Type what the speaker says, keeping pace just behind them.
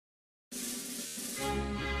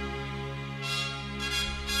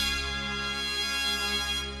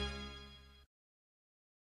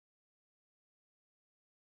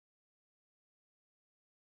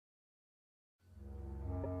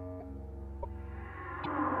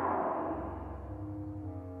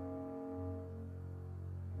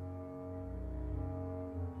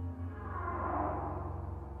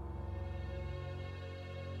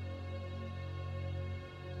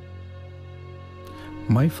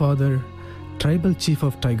My father, tribal chief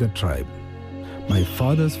of Tiger tribe. My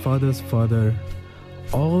father's father's father,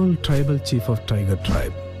 all tribal chief of Tiger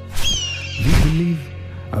tribe. We believe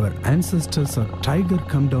our ancestors are tiger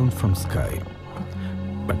come down from sky.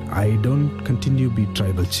 But I don't continue be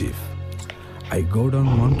tribal chief. I go down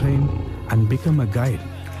mountain and become a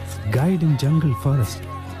guide in jungle forest.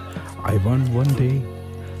 I want one day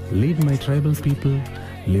lead my tribal people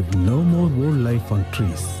live no more old life on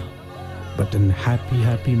trees, but in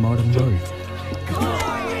happy modern world.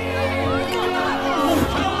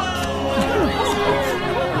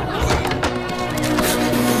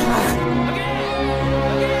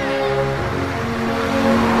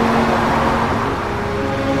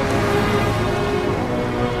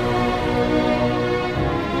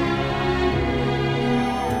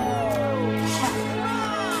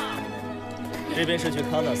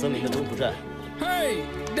 Hey,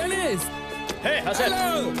 Dennis! Hey, Hassan!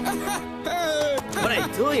 Hello! What are you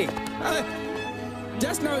doing?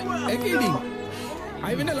 Just now, eating.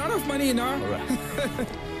 I win a lot of money, you know. All right.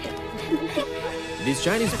 These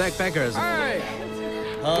Chinese backpackers. Hi!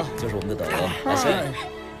 就是我们的导游 Hassan.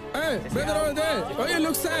 Hey, brother over there. Oh, you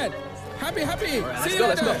look sad. Happy. Right, See you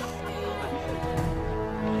let's later. go.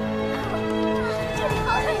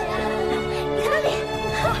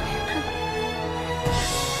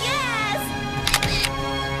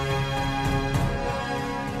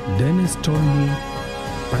 Dennis told me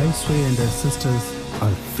Bai Sui and her sisters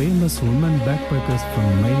are famous women backpackers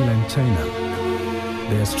from mainland China.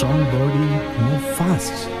 Their strong body move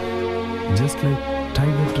fast, just like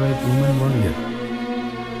tiger tribe woman warrior.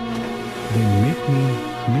 They make me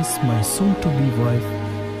miss my soon-to-be wife,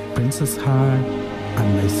 Princess Han,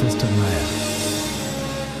 and my sister Maya.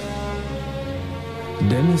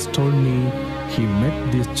 Dennis told me he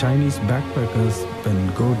met these Chinese backpackers when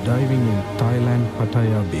go diving in Thailand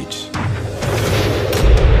Pattaya beach.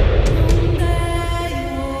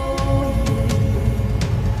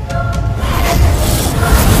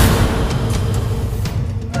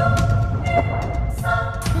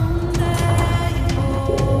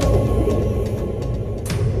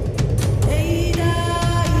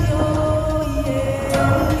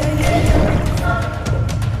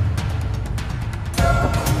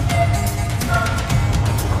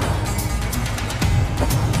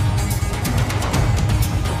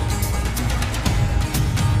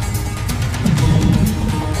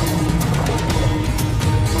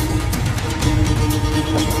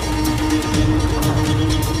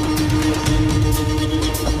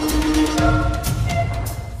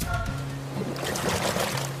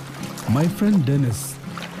 My friend Dennis,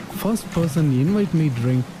 first person invite me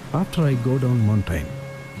drink after I go down mountain.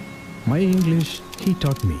 My English he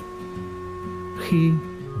taught me. He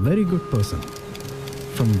very good person,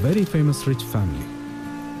 from very famous rich family.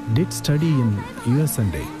 Did study in US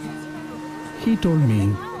and A. He told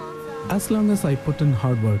me, as long as I put in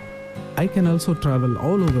hard work, I can also travel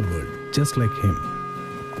all over the world, just like him.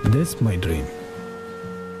 This my dream.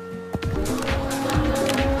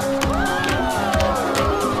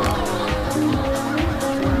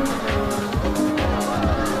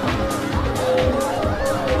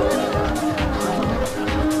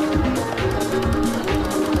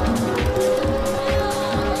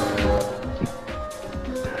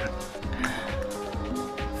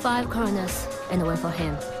 $5 and one for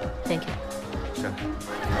him. Thank you. Sure.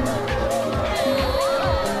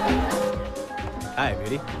 Hi,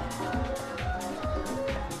 beauty.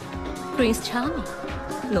 Prince Charming.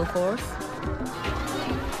 No force.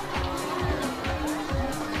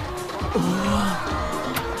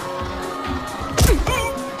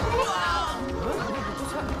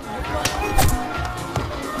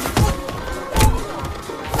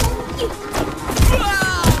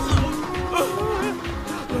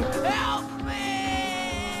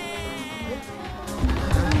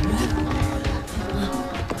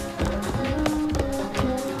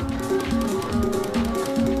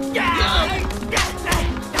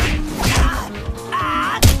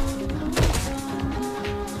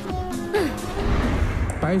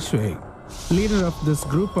 Bai Shui, leader of this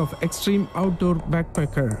group of extreme outdoor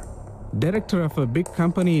backpacker, director of a big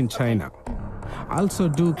company in China, also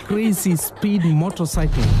do crazy speed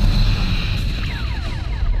motorcycling.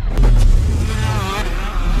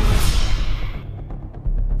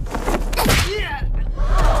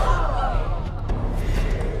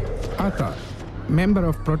 Ata, member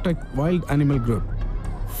of Protect Wild Animal Group,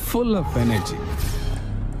 full of energy.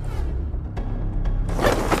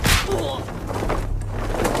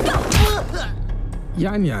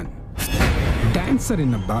 Yan, dancer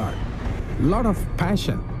in a bar, lot of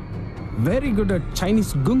passion, very good at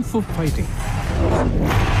Chinese Kung Fu fighting.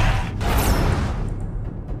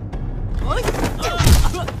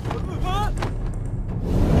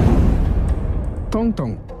 Tong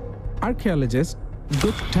Tong, archaeologist,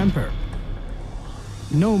 good temper.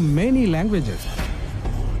 Know many languages.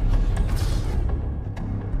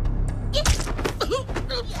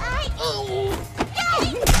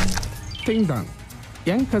 Ting Dong,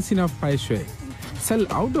 young cousin of Pai Shui, sell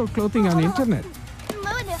outdoor clothing on internet.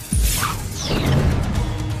 没问题。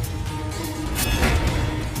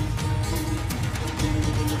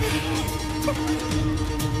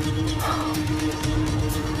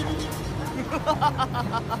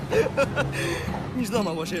你知道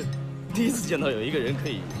吗？我是第一次见到有一个人可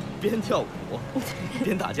以边跳舞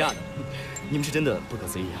边打架的。你们是真的不可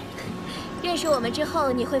思议啊！认识我们之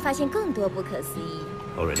后，你会发现更多不可思议。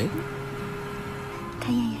Oh really？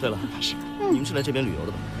 看燕燕，对了开始。你们是来这边旅游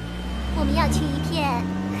的吧？我们要去一片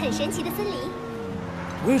很神奇的森林。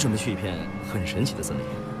我也准备去一片很神奇的森林。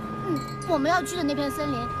我们要去的那片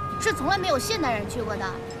森林是从来没有现代人去过的。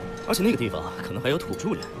而且那个地方可能还有土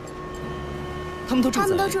著人，他们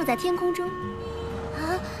都住在天空中。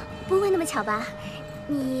啊，不会那么巧吧？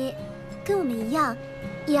你跟我们一样，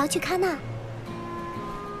也要去喀纳？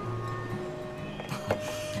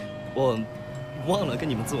我忘了跟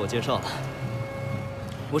你们自我介绍了。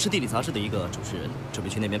我是地理杂志的一个主持人，准备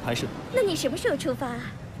去那边拍摄。那你什么时候出发啊？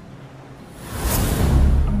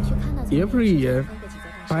 Every year,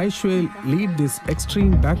 Pai Shui lead this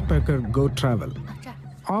extreme backpacker go travel.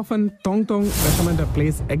 Often, Tong Tong recommend a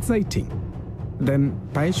place exciting. Then,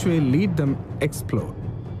 Pai Shui lead them explore.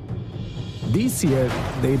 This year,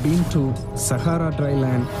 they've been to Sahara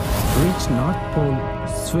dryland, reach North Pole,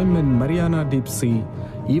 swim in Mariana Deep Sea,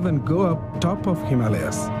 even go up top of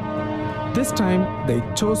Himalayas. This time, they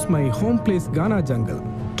chose my home place Ghana jungle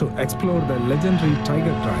to explore the legendary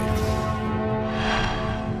tiger drive.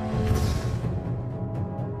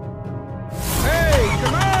 Hey,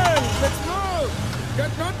 come on, let's move.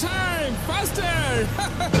 Got no time, faster.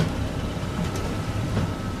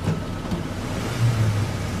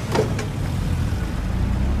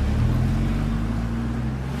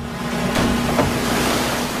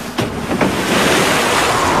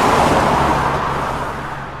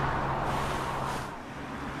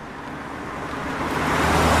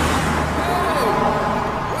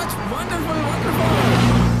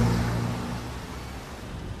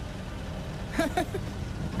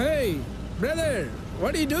 Hey, brother,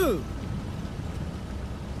 what do you do?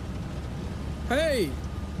 Hey,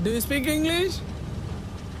 do you speak English?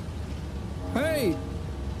 Hey,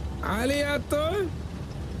 Aliato?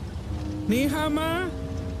 Nihama?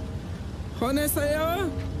 Honesayo?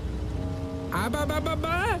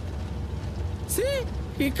 Abababa? See,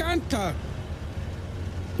 he can't talk.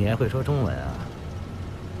 你还会说中文啊？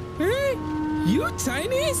 Hey, you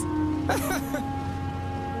Chinese?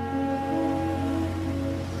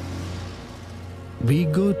 We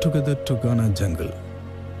go together to Ghana jungle.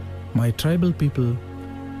 My tribal people,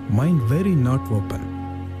 mind very not open.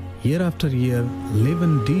 Year after year, live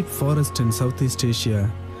in deep forest in Southeast Asia,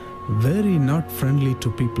 very not friendly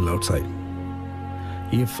to people outside.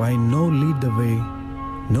 If I know lead the way,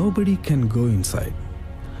 nobody can go inside.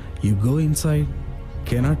 You go inside,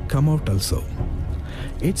 cannot come out also.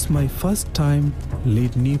 It's my first time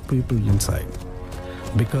lead new people inside,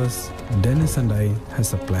 because Dennis and I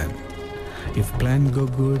has a plan. If plan go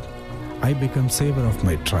good, I become savior of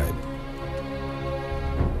my tribe.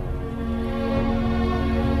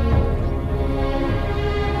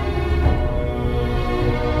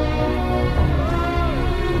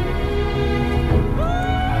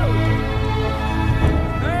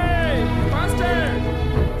 Hey, faster!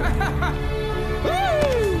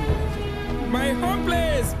 Woo! My home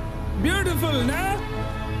place, beautiful, nah?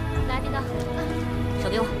 来，叮当，手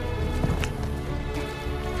给我。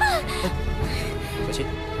 小心！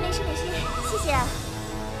没事没事，谢谢。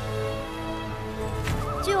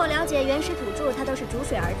据我了解，原始土著它都是逐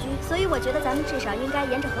水而居，所以我觉得咱们至少应该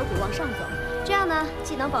沿着河谷往上走，这样呢，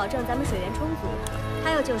既能保证咱们水源充足，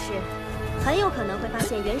还有就是很有可能会发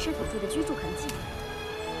现原始土著的居住痕迹。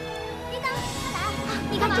叮当，快来！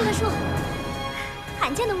你看这个树，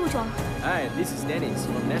罕见的物种。Hi, this is Dennis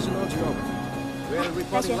from National Geographic. We are 来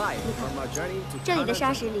reporting 学， live 你看 from our journey to 这里的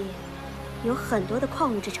沙石里有很多的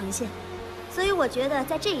矿物质呈现。 所以我觉得，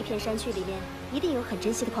在这一片山区里面，一定有很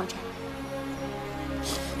珍稀的矿产。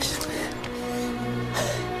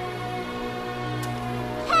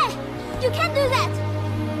Hey, you can't do that!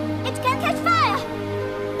 It can catch fire!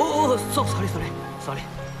 Oh, sorry.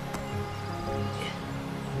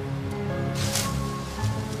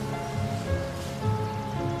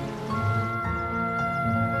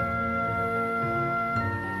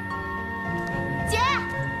 姐，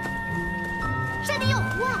山顶有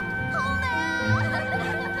湖啊，好美啊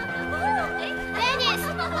！Dennis，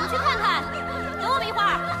我们去看看。等一会儿。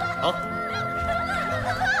好。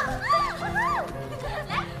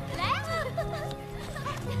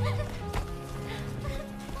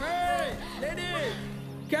Hey, lady!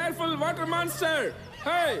 Careful, water monster!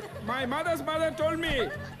 Hey, my mother's mother told me,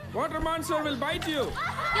 water monster will bite you.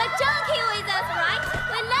 You're joking with us, right?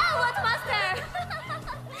 We know what monster.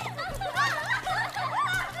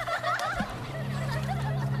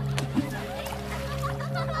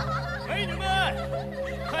 美女们，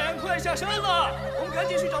太阳快下山了，我们赶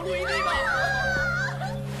紧去找露营地吧。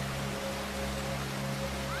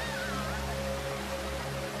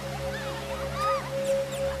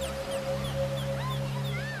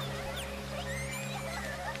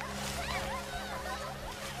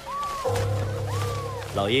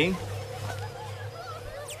老鹰，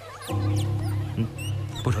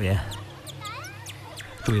不抽烟，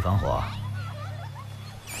注意防火。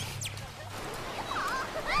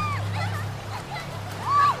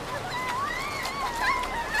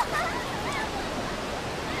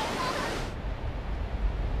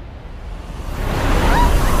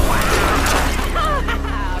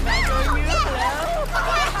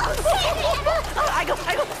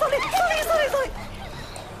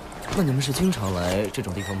那你们是经常来这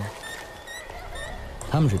种地方吗？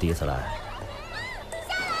他们是第一次来。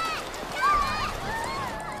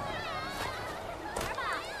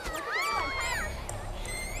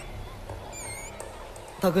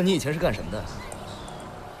大哥，你以前是干什么的？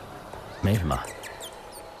没什么，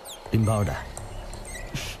拎包的，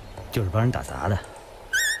就是帮人打杂的。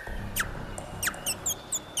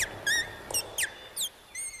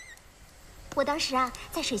我当时啊，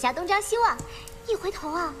在水下东张西望，一回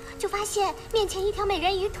头啊，就发现面前一条美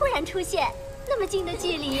人鱼突然出现，那么近的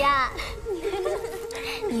距离呀！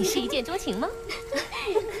你是一见钟情吗？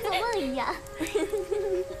做梦一样。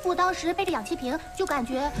我当时背着氧气瓶，就感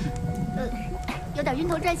觉，有点晕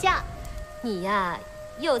头转向。你呀，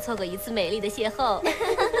又错过一次美丽的邂逅。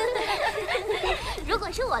如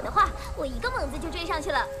果是我的话，我一个猛子就追上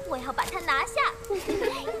去了，我要把他拿下，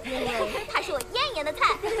因为他是我艳艳的菜。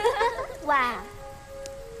喂，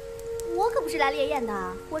我可不是来猎艳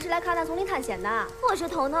的，我是来喀纳丛林探险的。我说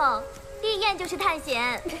彤彤，猎艳就是探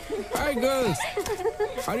险。Hi girls,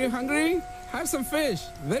 are you hungry? Have some fish,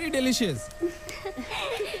 very delicious.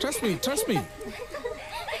 Trust me, trust me.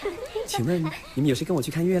 请问你们有谁跟我去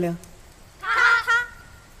看月亮？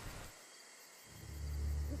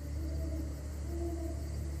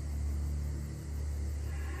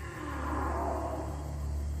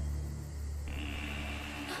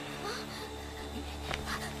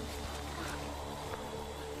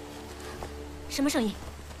什么声音？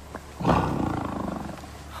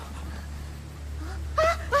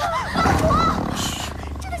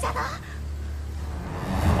真的假的？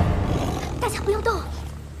大家不要动，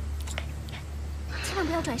千万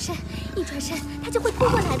不要转身，一转身他就会扑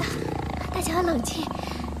过来的。大家要冷静，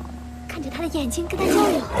看着他的眼睛跟他交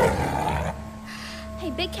流。Hey,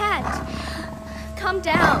 big cat, calm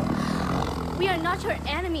down. We are not your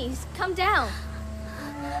enemies. Calm down.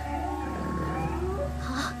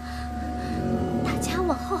 好，大家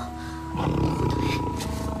往后，后退，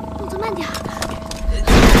动作慢点。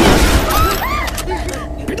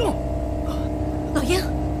别动！老鹰，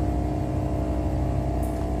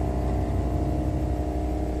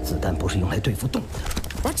子弹不是用来对付动物的。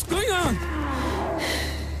What's going on?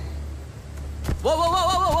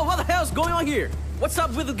 What the hell's going on here? What's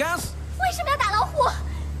up with the guns? 为什么要打老虎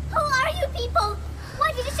 ？Who are you people?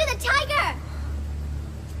 Why did you shoot a tiger?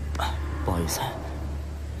 不好意思，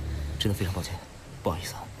真的非常抱歉，不好意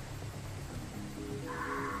思，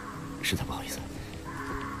实在不好意思。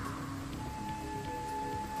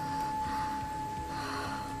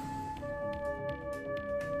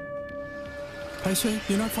I swear,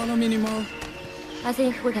 you not follow me anymore. I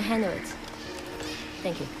think we can handle it.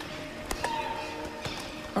 Thank you.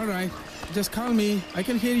 All right, just call me. I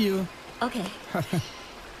can hear you. Okay.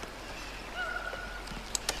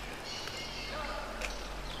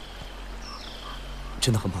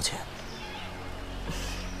 真的很抱歉。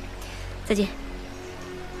再见。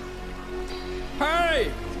 Hey,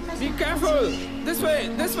 be careful. This way,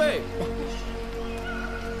 this way.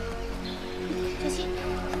 小心。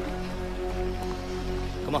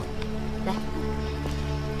 Come on. 来。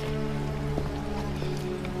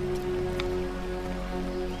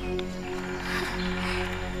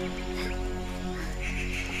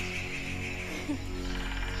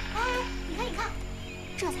你看，你看，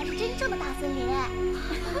这才是真正的大森林，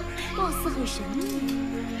貌似很神秘。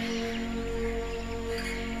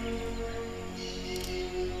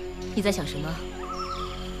你在想什么？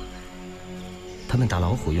他们打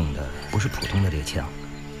老虎用的不是普通的猎枪，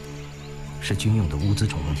是军用的乌兹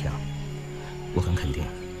冲锋枪，我很肯定，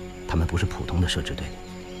他们不是普通的摄制队，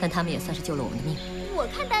但他们也算是救了我们的命。我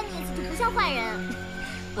看丹尼斯就不像坏人。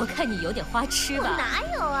我看你有点花痴吧？哪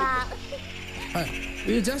有啊？ Hey,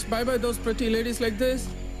 do you just bye-bye those pretty ladies like this?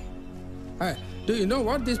 Hey, do you know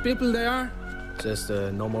what these people they are? Just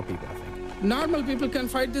normal people, I think. Normal people can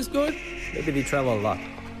fight this good? Maybe they travel a lot.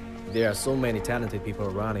 There are so many talented people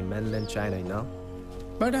around in mainland China, you know?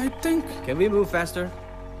 But I think Can we move faster?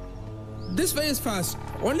 this way is fast.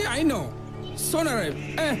 Only I know. Sonar,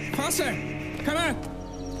 hey, faster. Come on.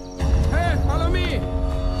 Hey, follow me.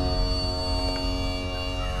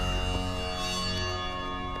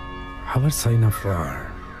 Our sign of war.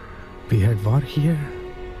 We had war here.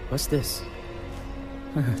 What's this?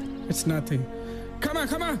 It's nothing. Come on,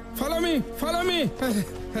 come on. Follow me. Follow me.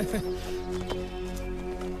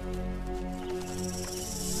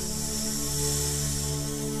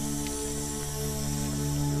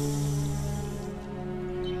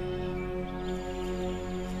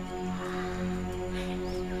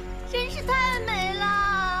 真是太美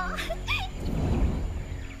了！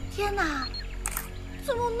天哪，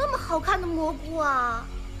怎么有那么好看的蘑菇啊？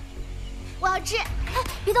我要吃！哎，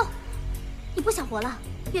别动，你不想活了。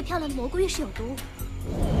越漂亮的蘑菇越是有毒。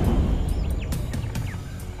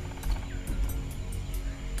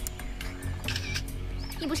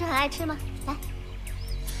你不是很爱吃吗？来，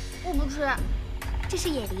我不吃。这是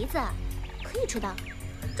野梨子，可以吃的。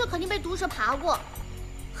这肯定被毒蛇爬过，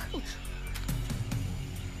不吃。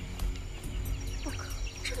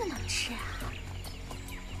 这个哪吃啊？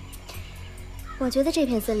我觉得这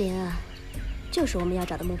片森林啊，就是我们要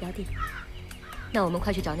找的目标地。那我们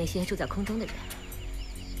快去找那些住在空中的人。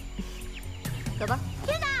走吧。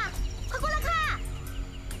天哪，快过来看！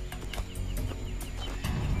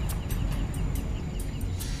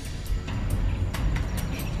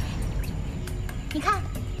你看，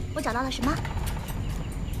我找到了什么？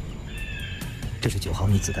这是9毫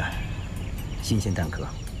米子弹，新鲜弹壳。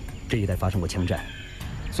这一带发生过枪战。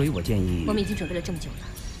 所以我建议，我们已经准备了这么久了，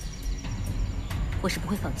我是不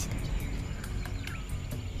会放弃的。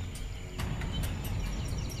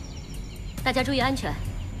大家注意安全，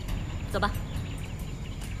走吧。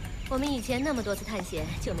我们以前那么多次探险，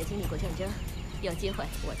就没经历过战争，有机会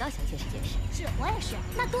我倒想见识见识。是我也是，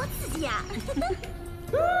那多刺激呀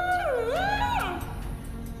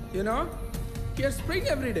You know, here's spring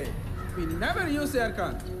every day. We never use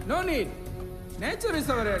aircon. No need. Nature is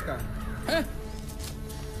our aircon. Hey.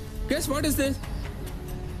 Guess what is this?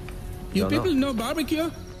 You people know barbecue?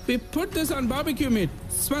 We put this on barbecue meat.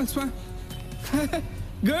 Smell, smell.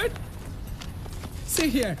 Good? See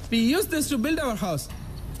here, we use this to build our house.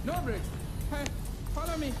 No bricks. Hey,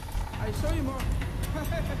 follow me. I'll show you more.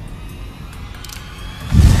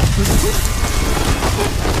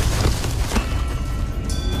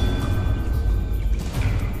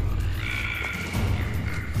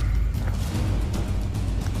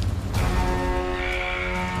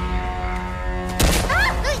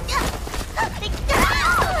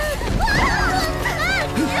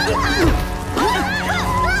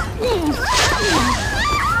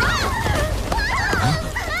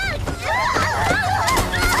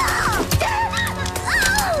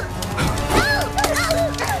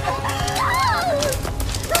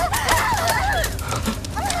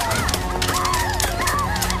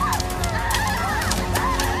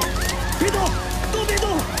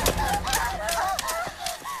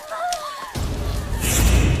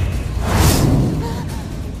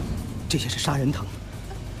这些是杀人藤，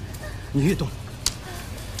你越动，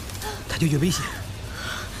它就越危险。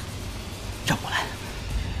让我来。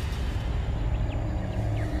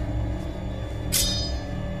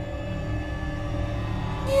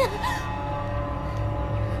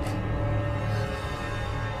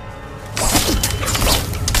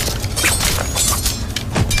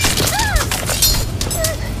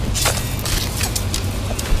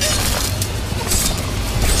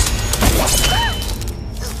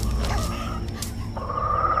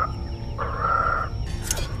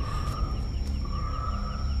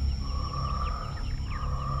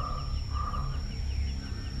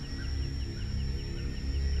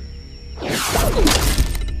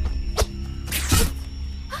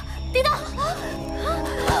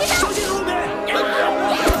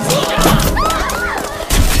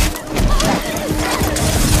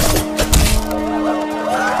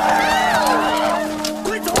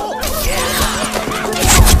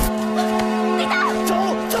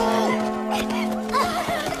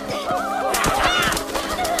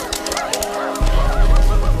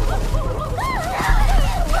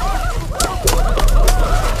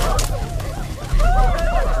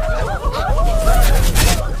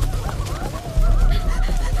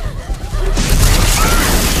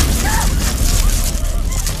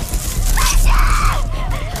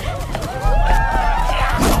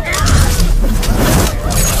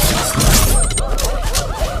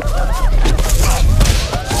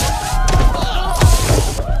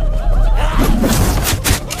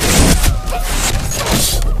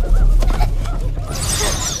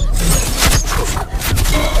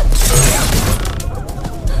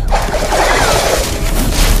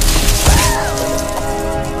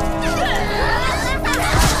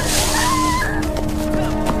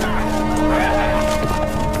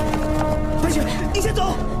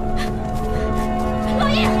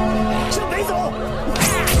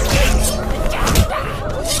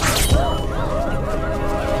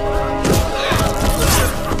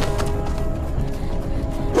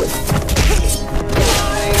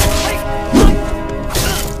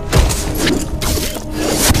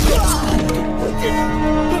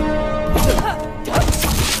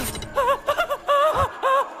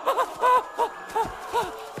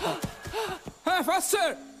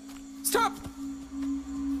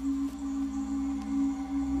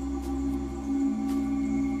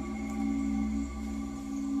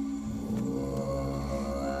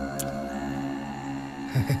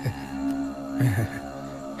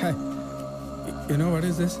Hey, you know what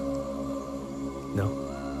is this? No.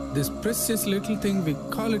 This precious little thing, we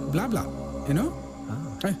call it blah blah, you know?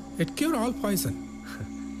 It cures all poison.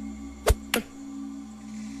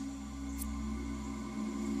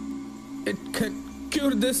 It can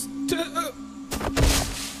cure this too.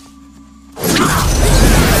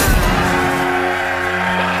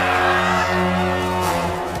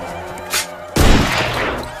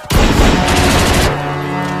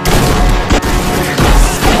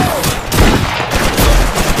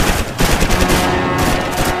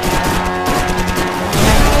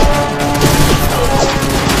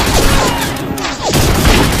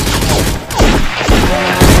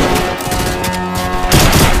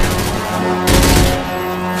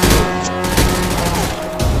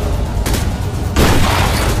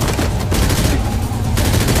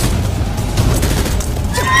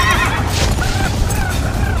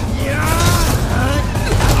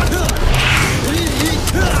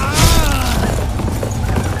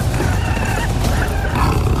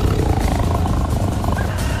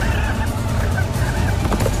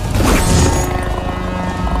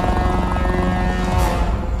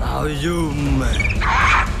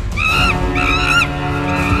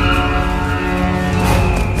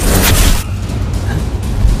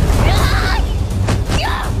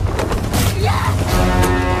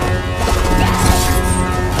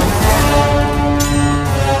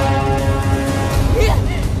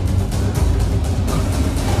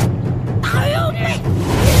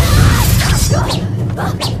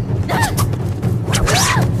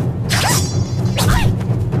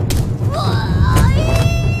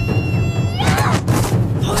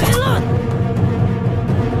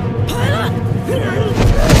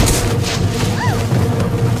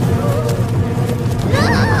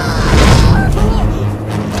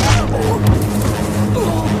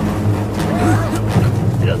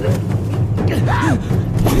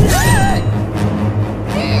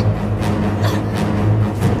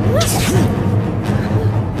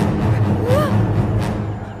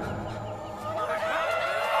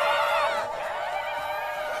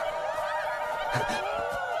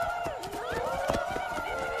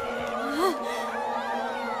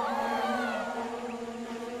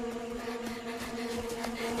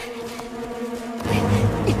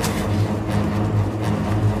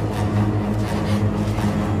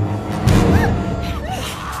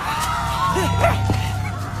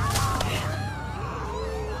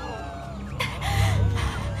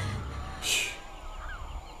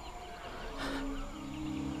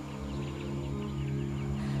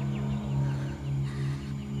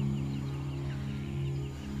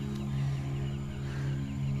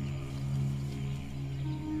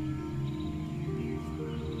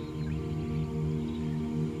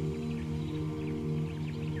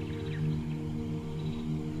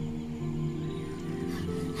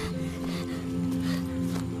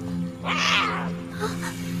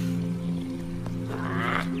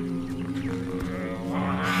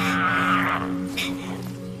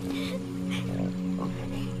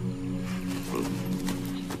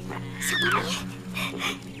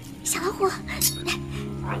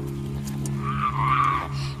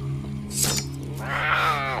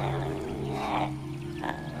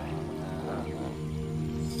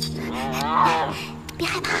别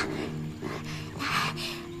害怕，来，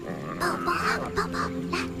抱抱啊，抱抱，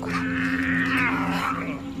来，过来。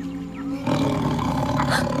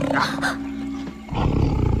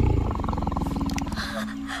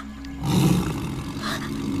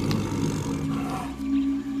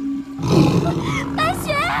白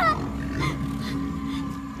雪。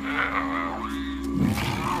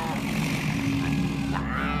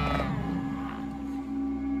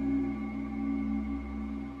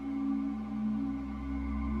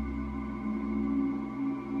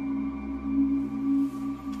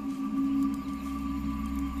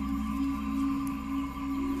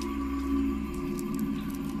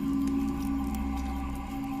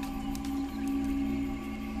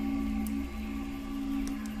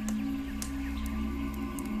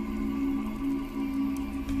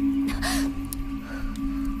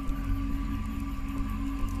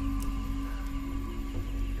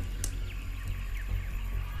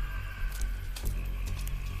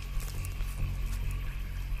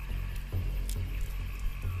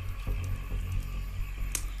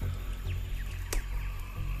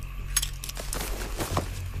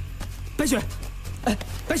白雪，哎，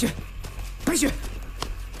白雪，白雪，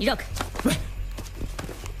你让开！喂，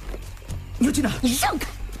你要去哪？你让开！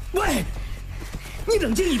喂，你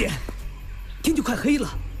冷静一点，天就快黑了，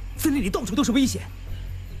森林里到处都是危险。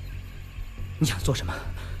你想做什么？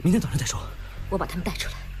明天早上再说。我把他们带出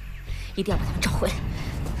来，一定要把他们找回来。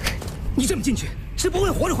你这么进去是不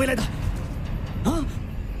会活着回来的，啊！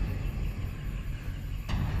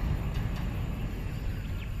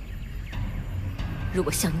如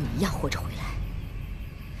果像你一样活着回来，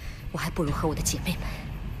我还不如和我的姐妹们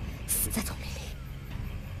死在丛林里。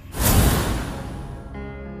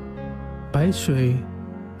Bai Shui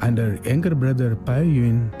and her younger brother Bai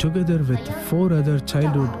Yun, together with 4 other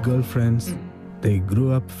childhood girlfriends, they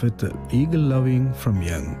grew up with eagle loving from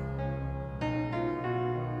young.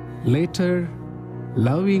 Later,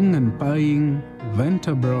 Loving and Bai Ying went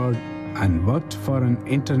abroad and worked for an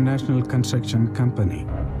international construction company.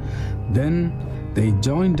 Then they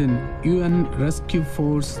joined an UN rescue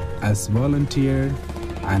force as volunteers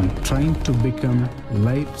and trained to become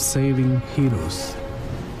life-saving heroes.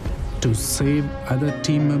 To save other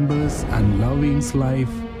team members and Loving's life,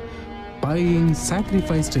 Bai Ying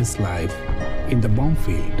sacrificed his life in the bomb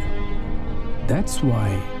field. That's why,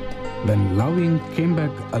 when Loving came back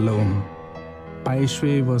alone, Bai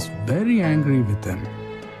Shui was very angry with him.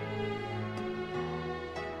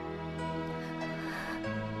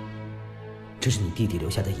 这是你弟弟留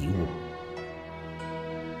下的遗物，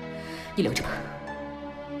你留着吧。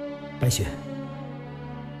白雪，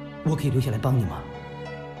我可以留下来帮你吗？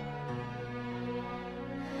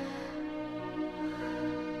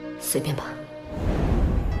随便吧。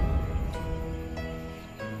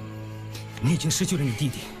你已经失去了你弟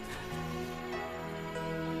弟，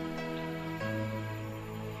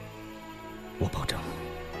我保证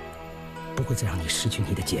不会再让你失去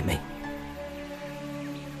你的姐妹。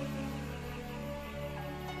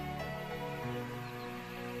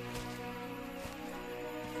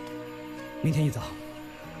明天一早，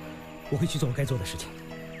我会去做我该做的事情。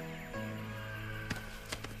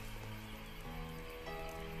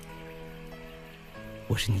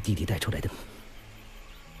我是你弟弟带出来的，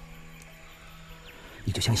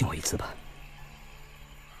你就相信我一次吧。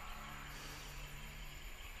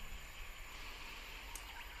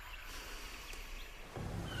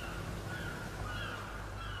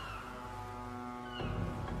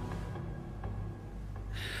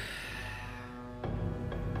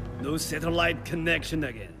No satellite connection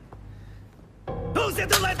again. No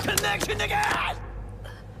satellite connection again!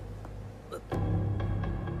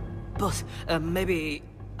 Boss, maybe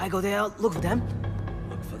I go there, look for them?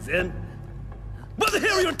 Look for them? What the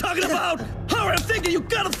hell are you talking about? How are you thinking? You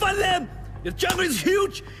gotta find them! The jungle is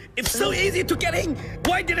huge. It's so easy to get in.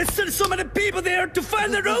 Why did I send so many people there to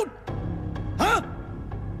find the road? Huh?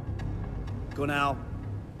 Go now.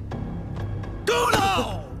 Go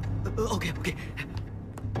now! Okay.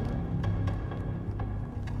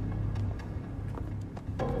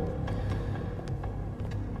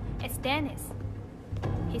 It's Dennis.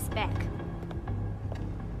 He's back.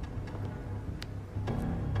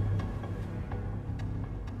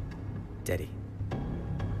 Daddy.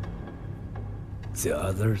 The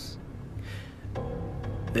others?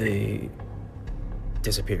 They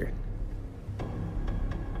disappeared.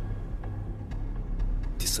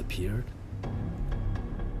 Disappeared?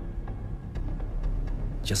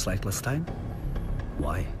 Just like last time?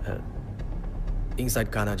 Why?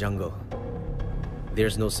 Inside Ghana jungle,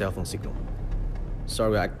 there's no cell phone signal.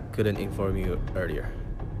 Sorry I couldn't inform you earlier.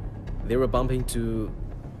 They were bumping to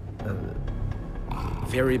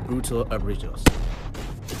very brutal aboriginals.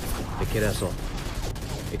 They killed us all.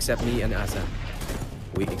 Except me and Asan.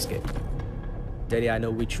 We escaped. Daddy, I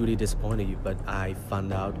know we truly disappointed you, but I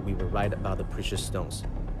found out we were right about the precious stones.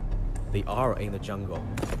 They are in the jungle.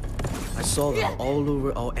 I saw them all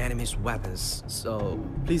over our enemy's weapons. So,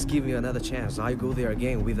 please give me another chance. I'll go there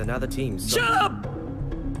again with another team. So... Shut up!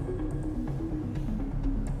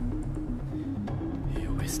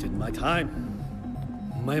 You wasted my time,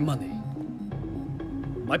 my money,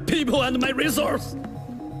 my people and my resource.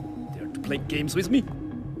 Dare to play games with me?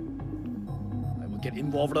 I will get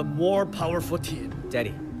involved in a more powerful team.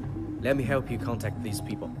 Daddy, let me help you contact these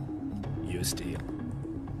people. You steal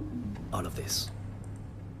all of this.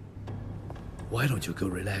 Why don't you go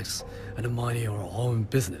relax and mind your own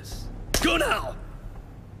business? Go now!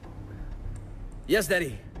 Yes,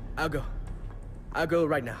 Daddy. I'll go. I'll go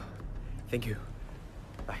right now. Thank you.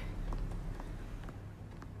 Bye.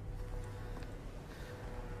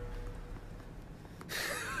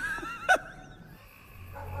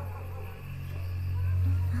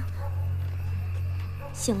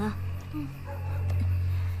 醒了。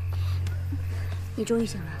你终于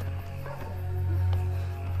醒了。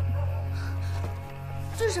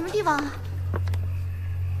这是什么地方啊？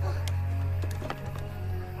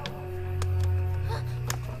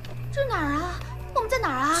这是哪儿啊？我们在哪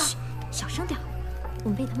儿啊？嘘，小声点，我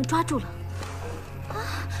们被他们抓住了。啊！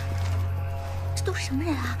这都是什么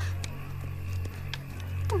人啊？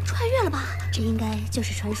我们穿越了吧？这应该就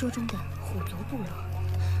是传说中的虎族部落。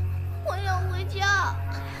我想回家。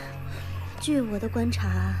据我的观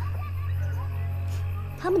察，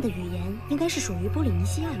他们的语言应该是属于波利尼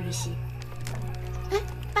西亚语系。哎，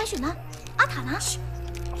白雪呢？阿塔呢？嘘，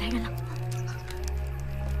来人了。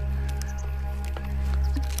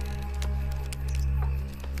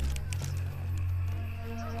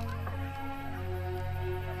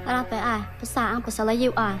 Alang tới ai? Besa ang pasala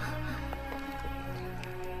yêu ai?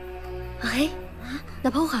 Ấy,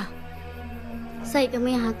 là bố hả? Say cái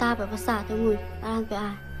mi hà ta bởi besa tới mùi. Alang tới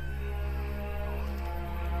ai?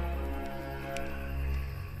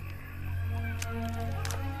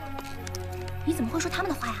 你怎么会说他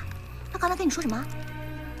们的话呀？他刚才跟你说什么？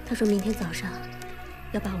他说明天早上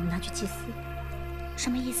要把我们拿去祭祀。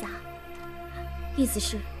什么意思啊？意思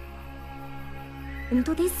是我们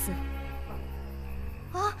都得死。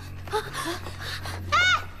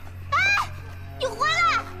 你回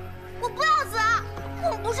来！我不要死！我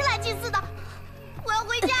们不是来祭祀的，我要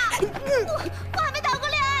回家。我还没谈过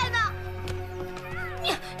恋爱呢。你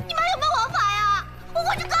们还有没有王法呀？我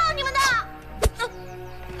会去告你们的。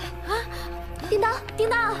叮当，叮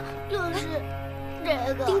当，就是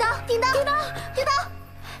这个。叮当，叮当，叮当，叮当，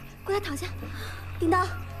过来躺下。叮当，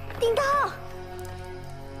叮当。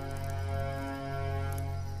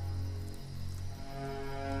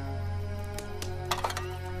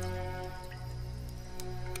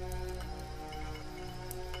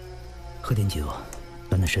 喝点酒，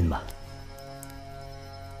暖暖身吧。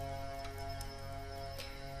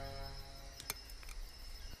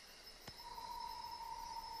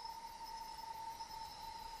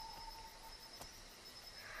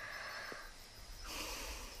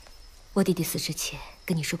我弟弟死之前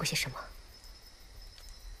跟你说过些什么？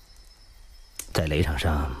在擂场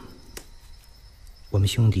上，我们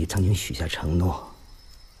兄弟曾经许下承诺：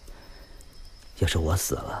要是我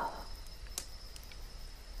死了，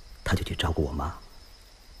 他就去照顾我妈。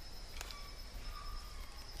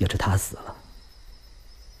要是他死了，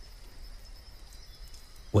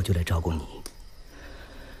我就来照顾你。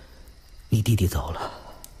你弟弟走了，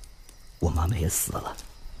我妈妈也死了，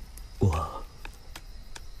我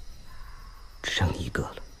只剩你一个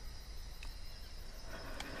了。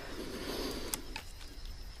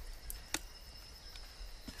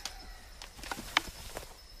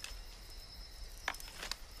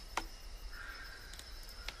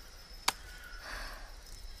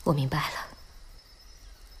我明白了。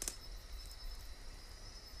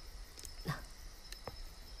那，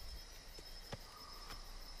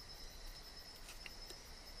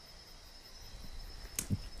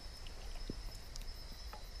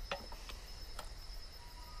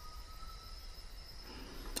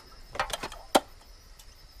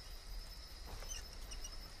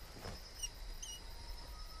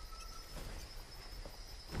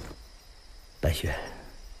白雪，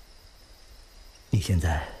你现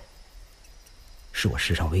在 是我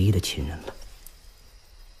世上唯一的亲人了。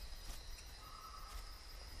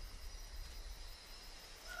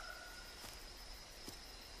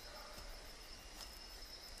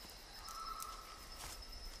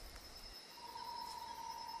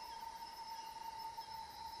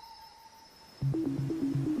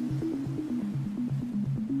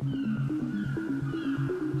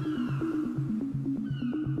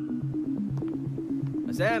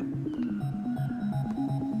Sam,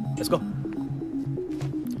 let's go.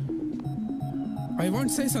 I want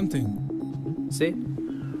to say something. Say?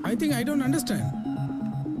 I think I don't understand.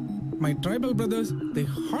 My tribal brothers, they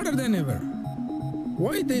harder than ever.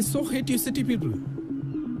 Why they so hate you city people?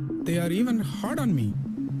 They are even hard on me.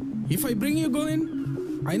 If I bring you go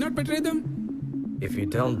in, I not betray them? If you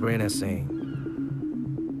don't bring us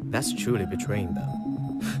in, that's truly betraying them.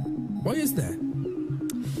 Why is that?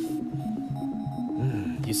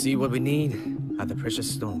 You see, what we need are the precious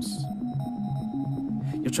stones.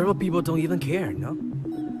 Your tribal people don't even care, no?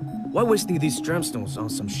 Why wasting these gemstones on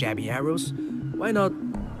some shabby arrows? Why not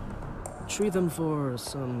trade them for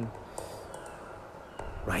some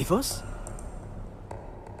rifles?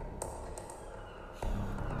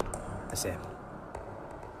 Sam,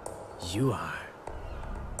 you are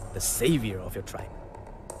the savior of your tribe.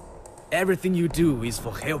 Everything you do is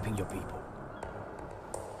for helping your people.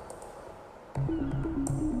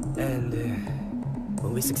 And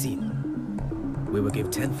when we succeed, we will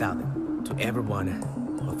give 10,000 to every one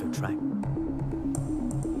of your tribe.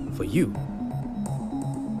 For you,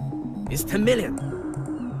 it's 10 million.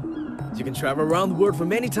 You can travel around the world for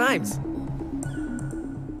many times.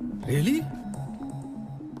 Really?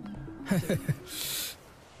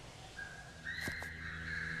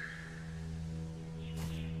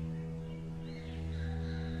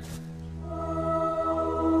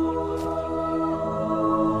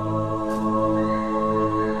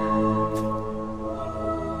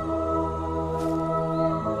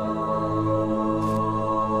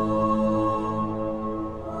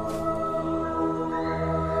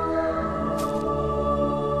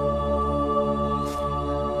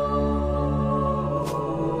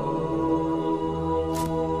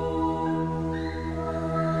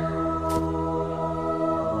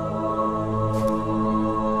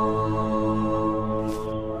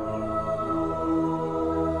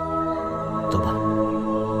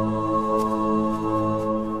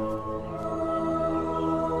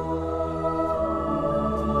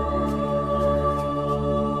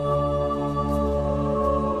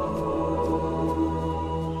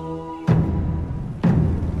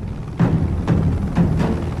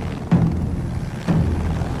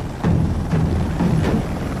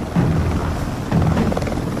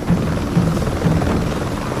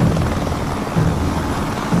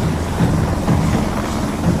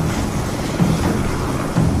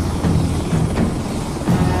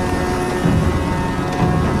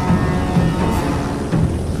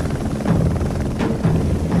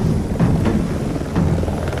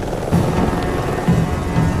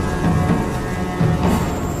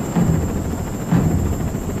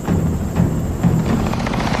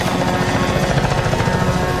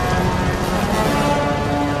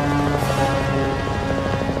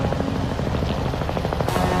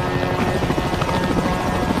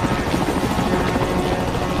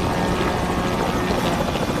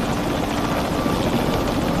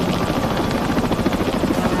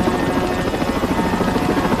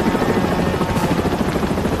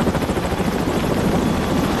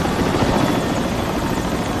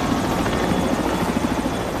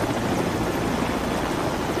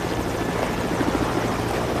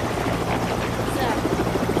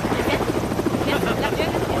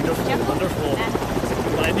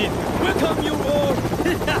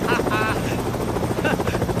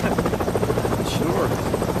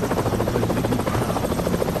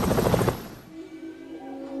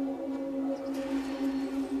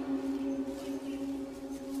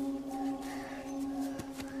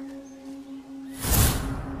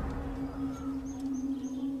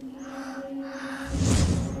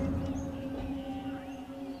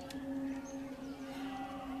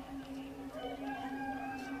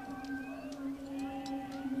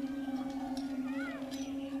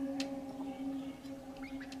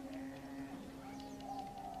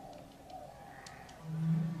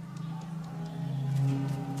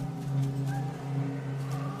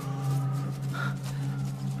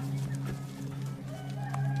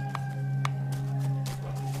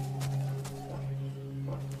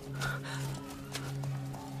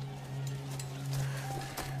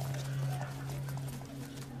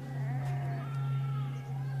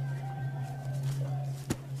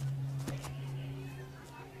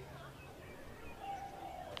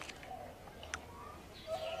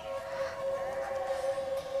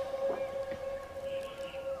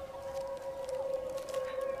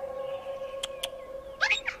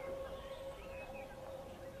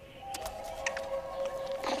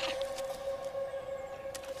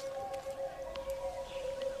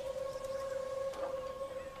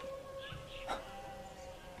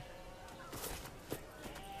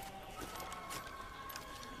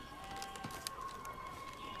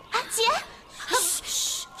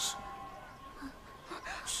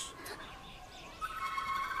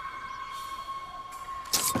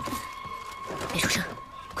 别出声，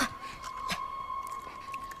快来，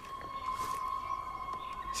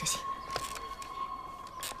小心。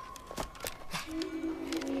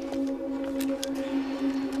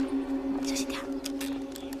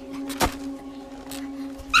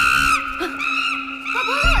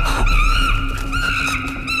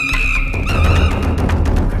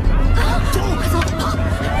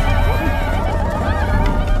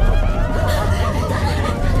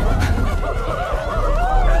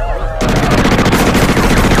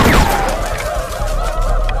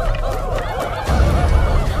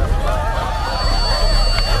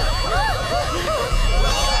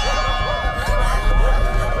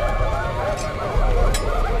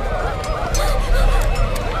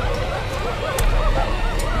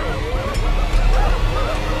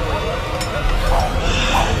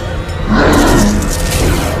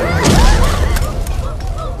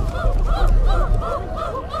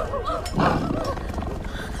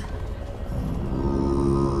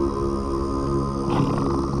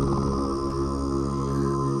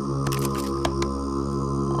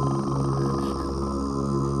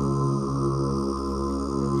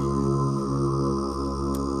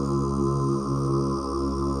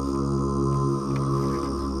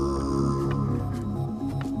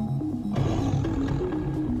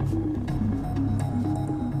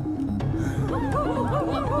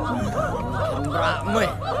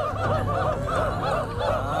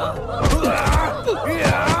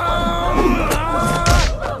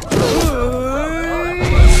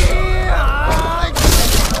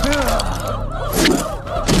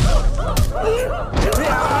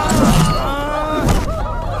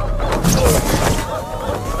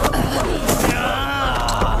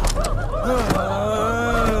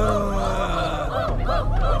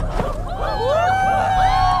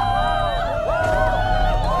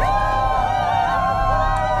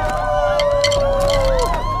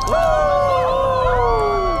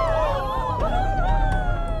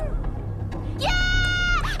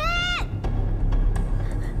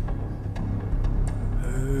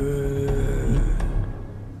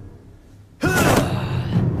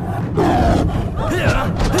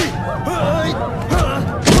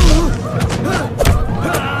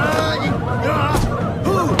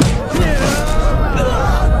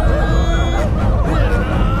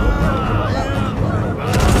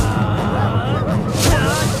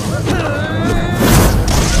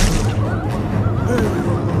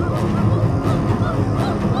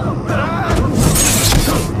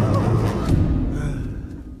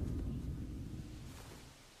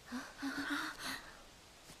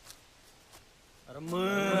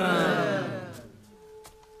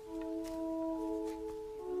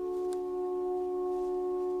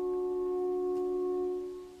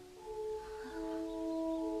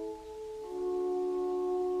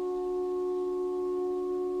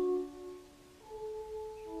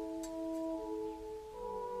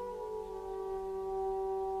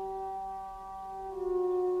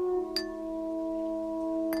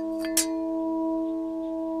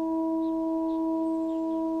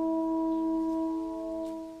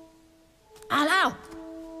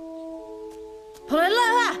 พลเลื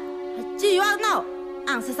อดจีว่าเนา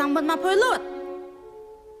อ่างเสสังบนมาพลเลือด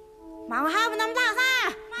มาห้าเป็นน้ำตาซะ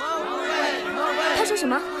他说什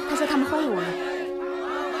么？他说他们欢迎我们。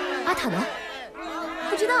阿塔呢？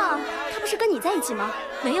不知道啊，他不是跟你在一起吗？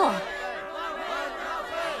没有啊。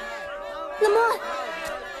那么，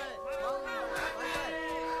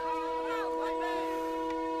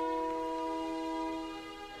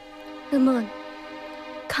那么，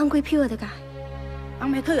康归พี่的กายอัง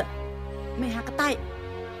ไม่คือไม่หักกระต่าย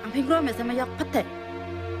อังเพ่งรู้ไม่สมัยยกพัดเถอะ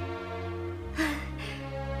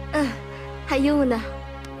还有呢。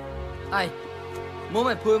哎，我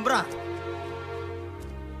们碰不着。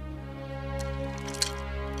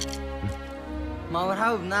mau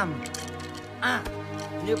tahu nam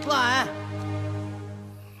nhiều pla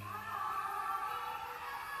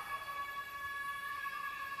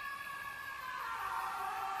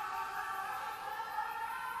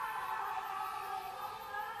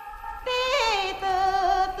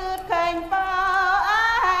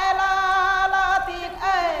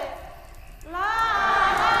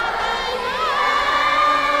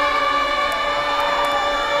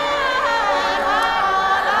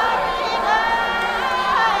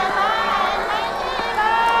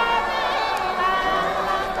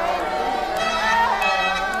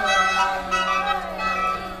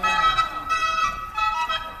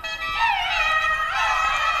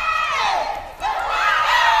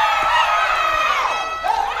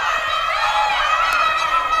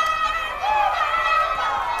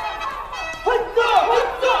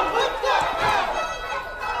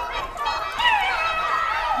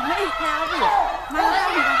Hãy theo đi. Mang ra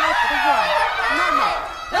thì là hai cái vỏ. Nó mẹ.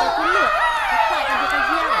 Nó cũng được. Phải ăn cái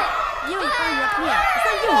gì à? Yêu con được nhỉ?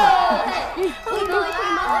 Sao yêu? Ôi trời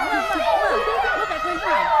ơi, máu. Nó phải quên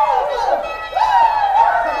phải.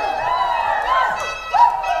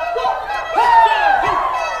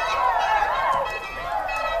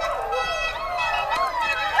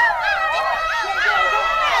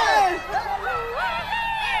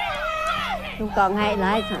 Lúc còn ngày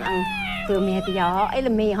lại thằng từ mẹ thì giờ ấy là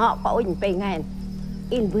mẹ họ có in về ngày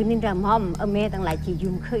in vừa nên làm hòm ở mẹ thằng lại chỉ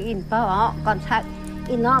dùng khơi in bao họ còn sao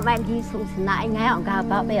in nó bạn đi xuống lại ngay họ cao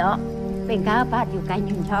bao bây giờ bên cao baoอยู่ไกล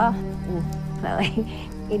nhìn cho vậy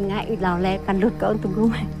in ngay in lào lẹ căn lút con tụi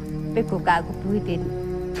cũng bên cổ cả của vui tiền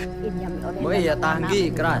in nhầm ở đây mới tang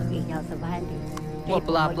ghi keras in nhau sờ vai đi mau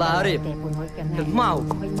pelan-pelan Rip đừng mau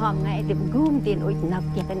mong ngay đừng gum tiền ôi nạp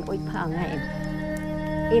kiaเป็นôi phao ngay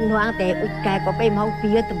in hoangแต่อุดไก่ก็ไปเมาเปี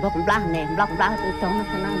ยตัวบกบล้างแหนมบล็อกบล้างตัวตรงนั้น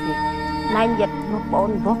นั่งดินายหยัดมาป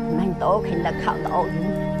นบกนายโตเห็นแต่ข้าวโตอยู่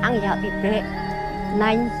อังยาติดเละนา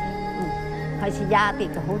ยให้สิยาติด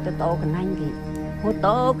กับหูโตกับนายดิหูโต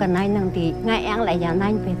กับนายนั่งดิง่ายอังไหลยานา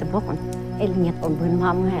ยไปตัวบกเอ็นหยัดอ่อนบืนม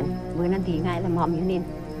อมเห็นบืนนั่นดิง่ายแล้วมอมอยู่นี่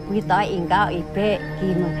วิต่อยอิงก้าวอีเป๊ะกิ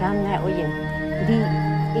นมันครั้งง่ายโอ้ยดี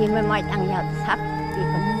อินไม่ไม่อังยาซักอีก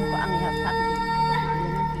คนนึงก็อังยาซัก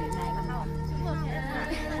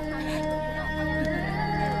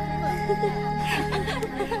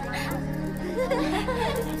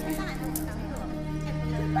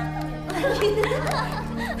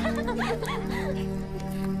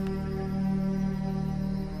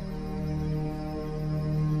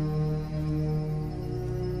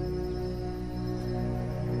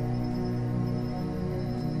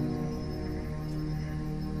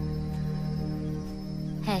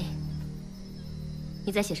嘿，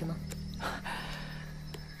你在写什么？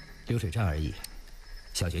流水账而已，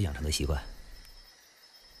小学养成的习惯。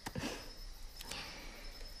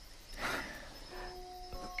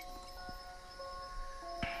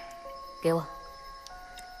给我。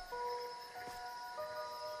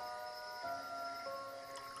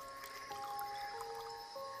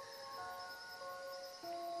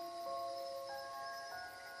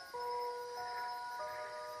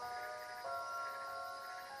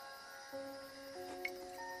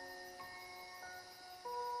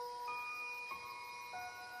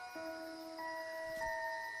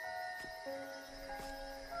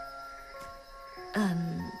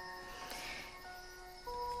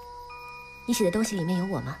你写的东西里面有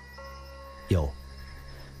我吗？有，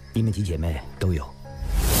你们几姐妹都有。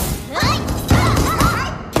哎，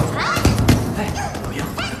怎么样？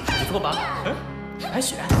不错吧？还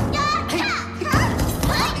选？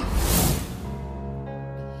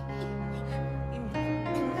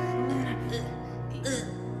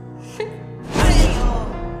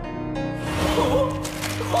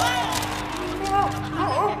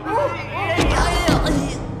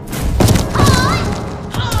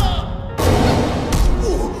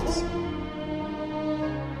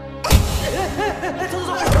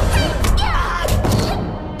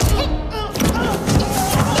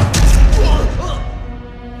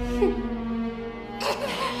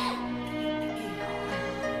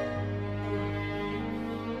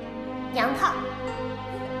娘炮，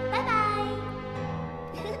拜拜，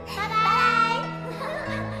拜拜。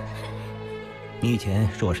你以前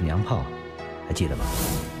说我是娘炮，还记得吗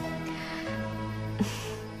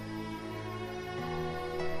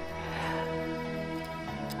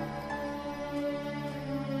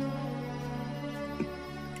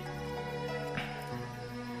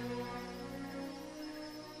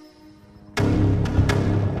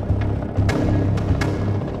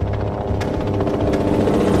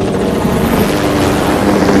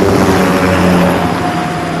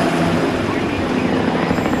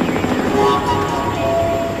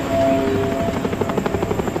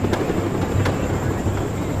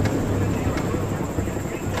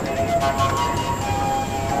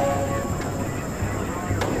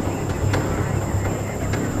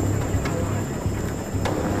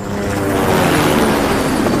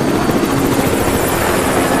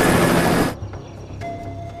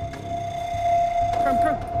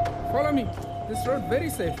？Very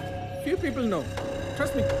safe. Few people know.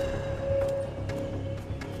 Trust me.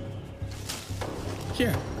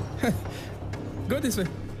 Here. Go this way.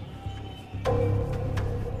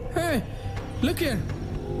 Hey, look here.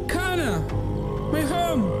 Kana, my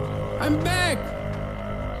home. I'm back.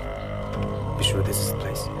 You sure this is the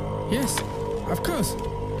place? Yes, of course.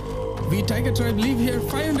 We Tiger tribe live here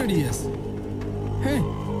 500 years. Hey,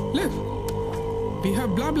 look. We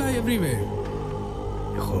have blah blah everywhere.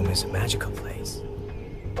 Your home is a magical place.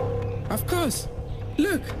 Of course.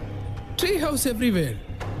 Look, tree house everywhere.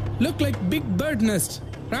 look like big bird nest,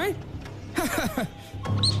 right?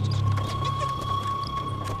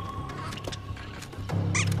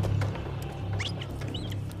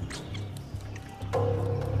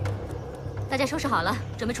 大家收拾好了，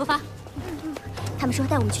准备出发。他们说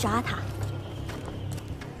带我们去找阿塔。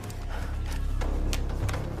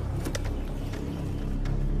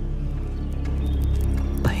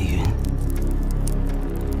白云。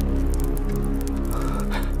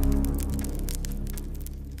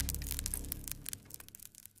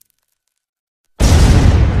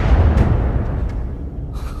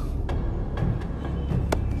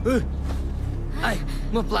哎，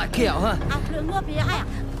我不来跳哈。啊，可我别哎呀！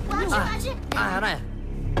我要去，我要去。哎，来。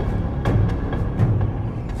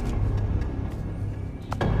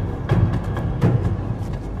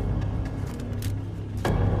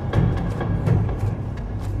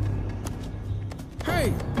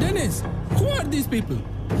 Hey, Dennis, who are these people?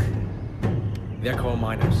 They're coal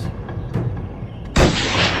miners.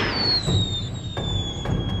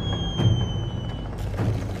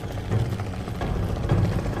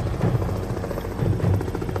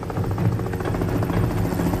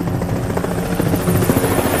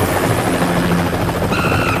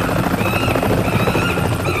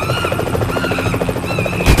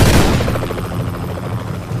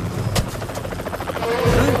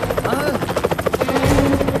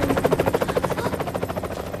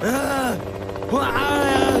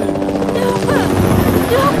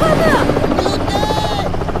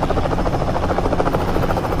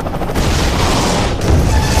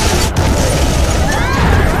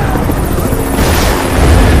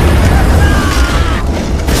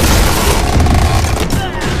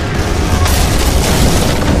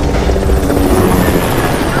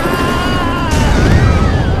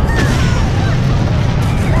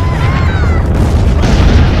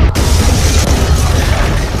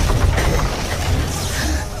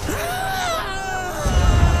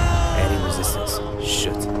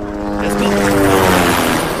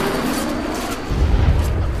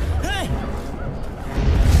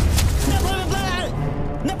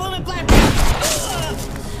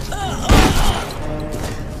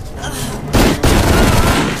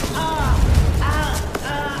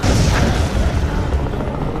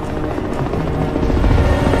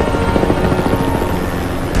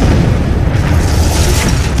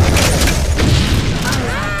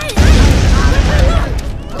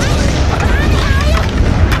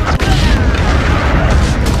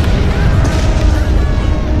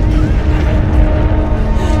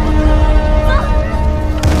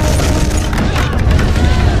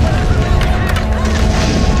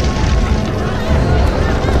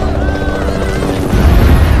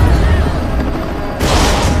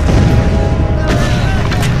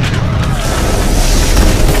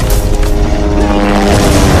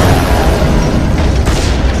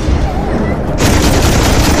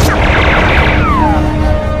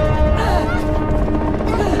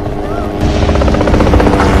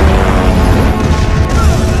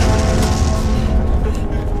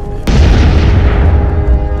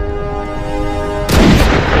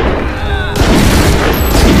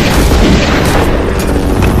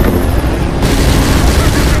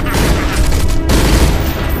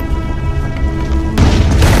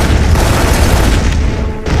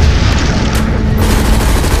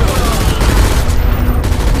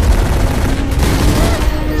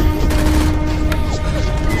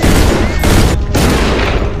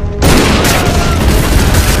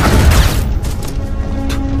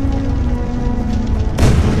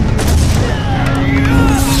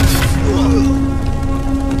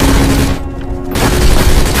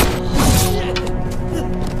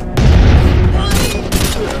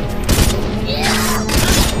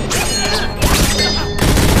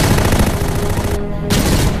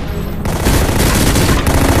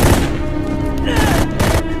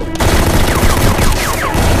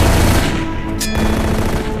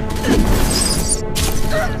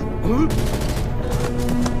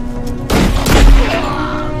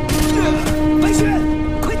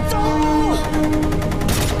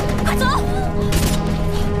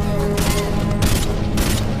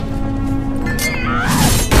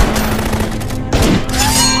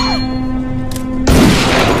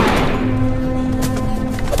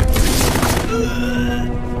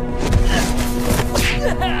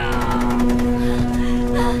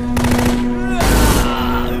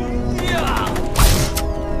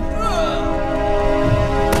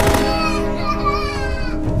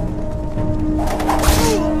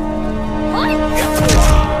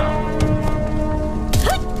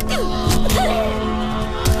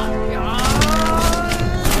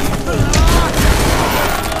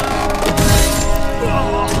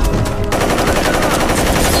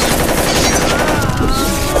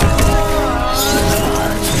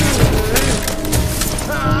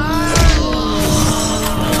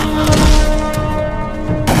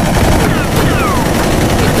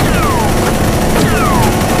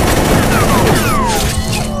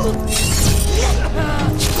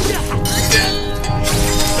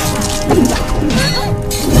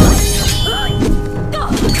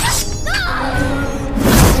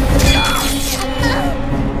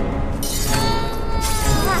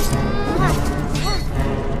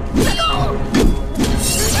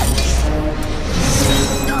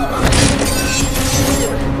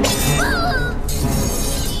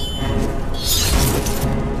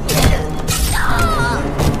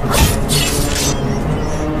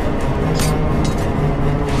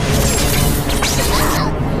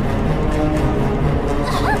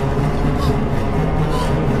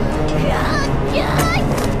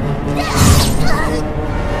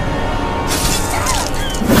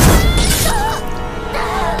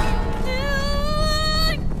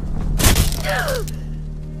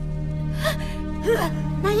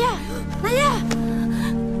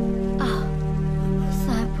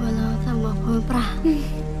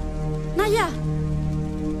 Naya,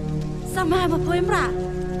 sama apa poin pra?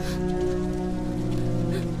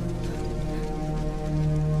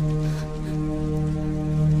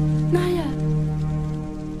 Naya.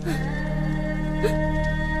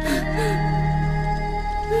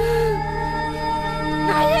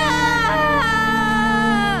 Naya.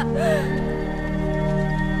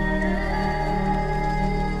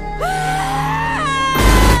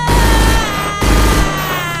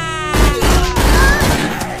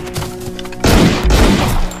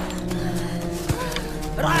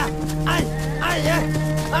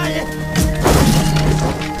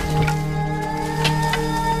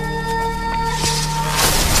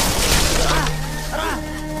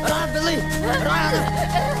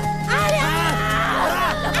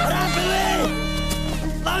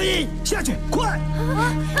下去，快！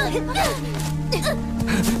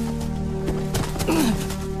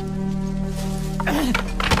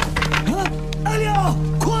艾利奥，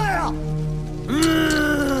快啊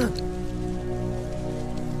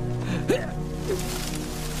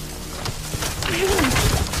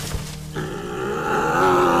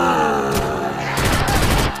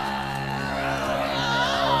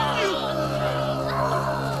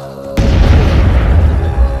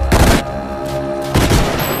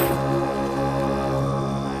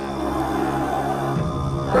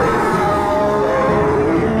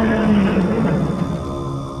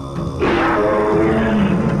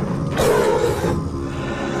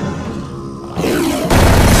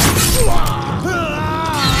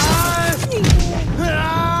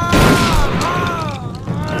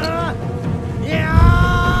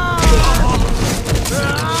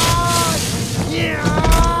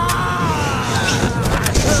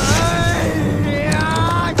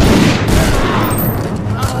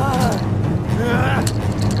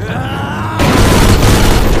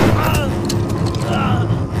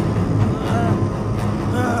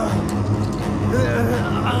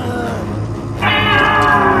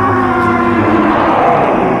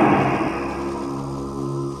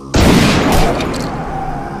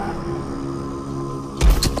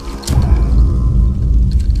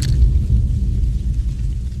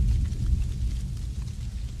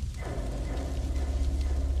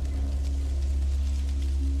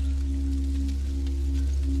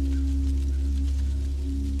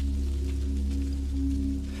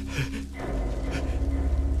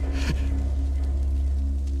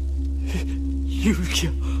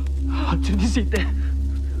！Yukia, hacını sitte.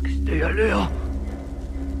 İşte yarıyor.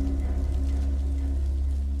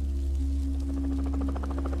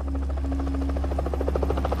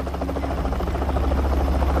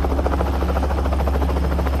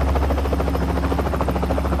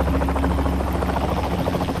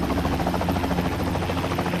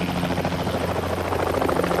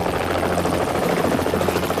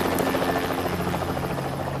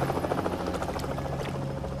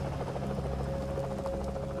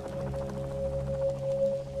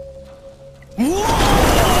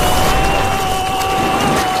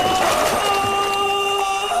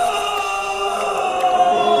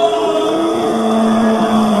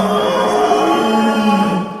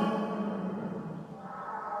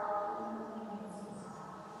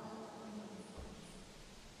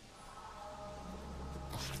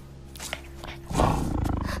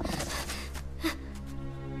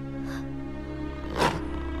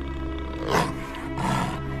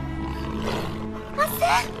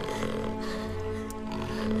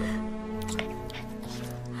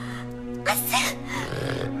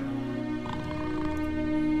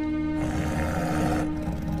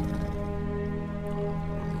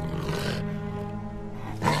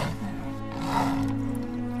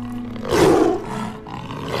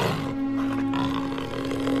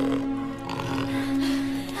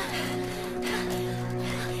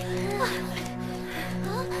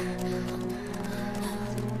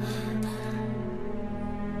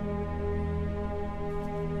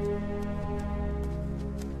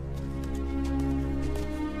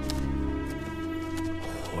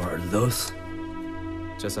 Those?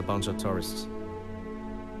 Just a bunch of tourists.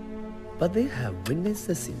 But they have witnessed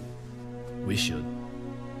the scene. We should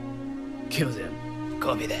kill them.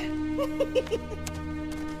 Copy that.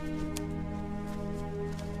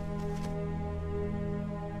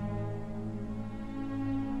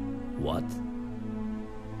 What?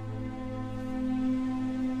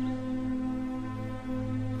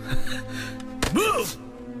 Move!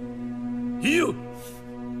 You!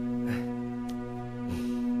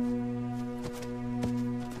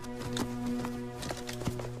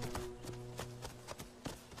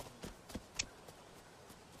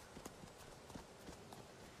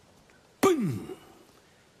 Boom!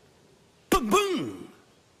 Boom!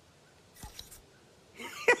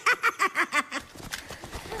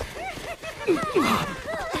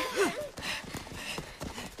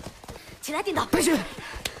 起来，丁导。没事。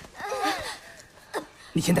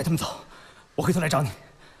你先带他们走，我回头来找你。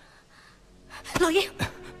老爷，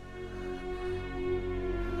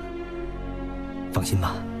放心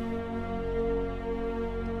吧。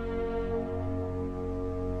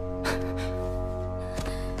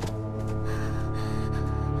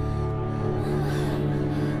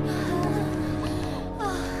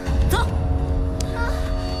走。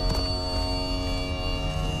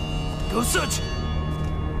给我search。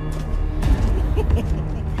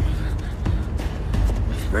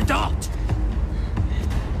Spread out.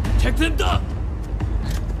 Take them down.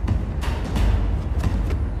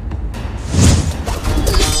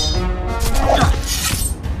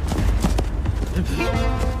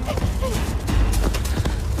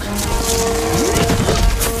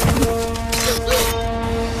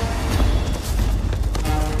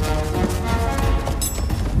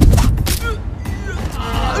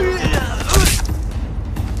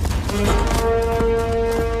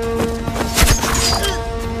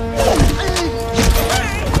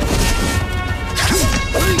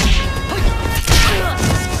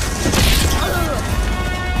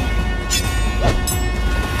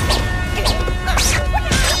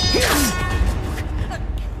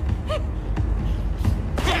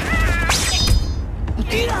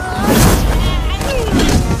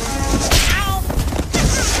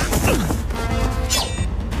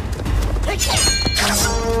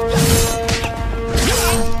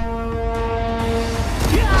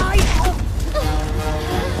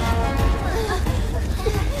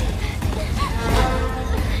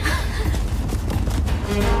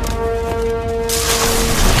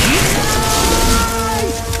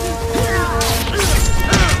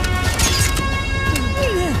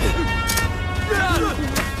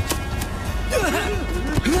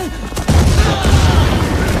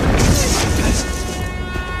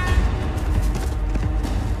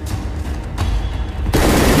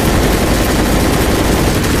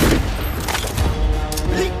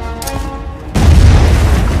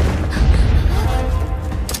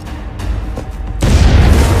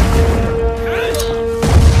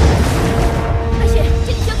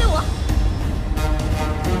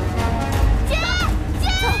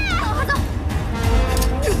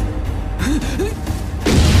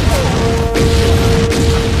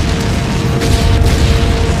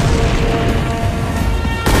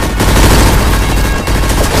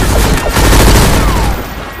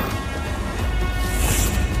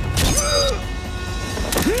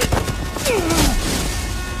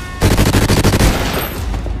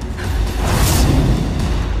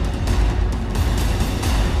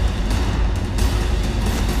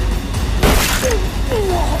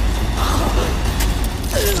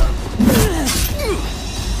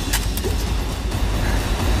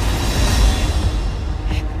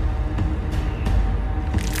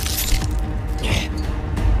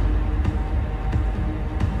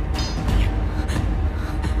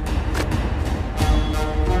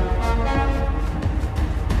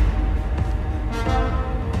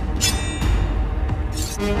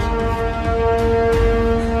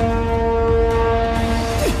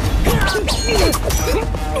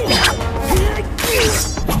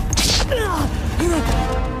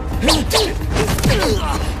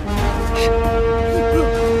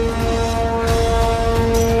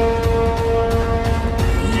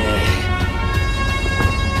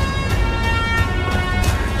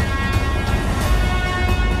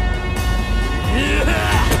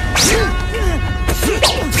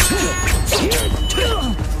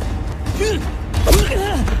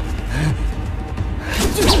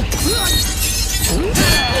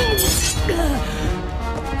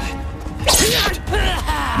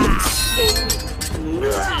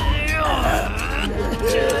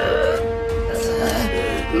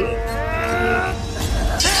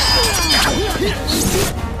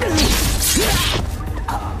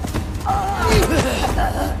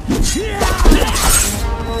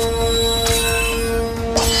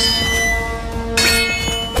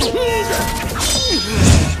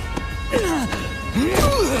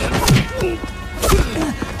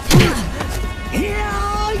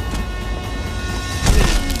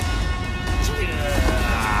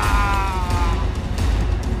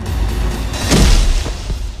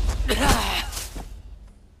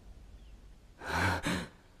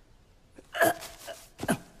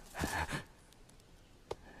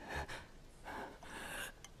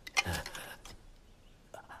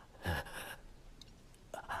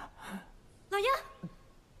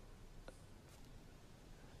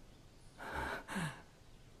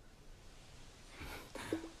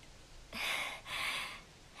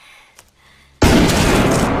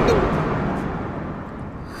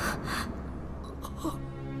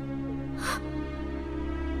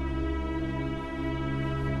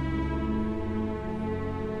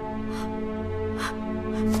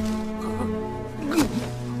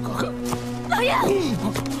 爷！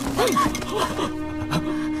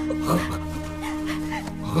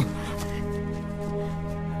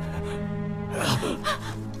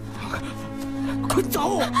快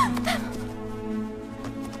走！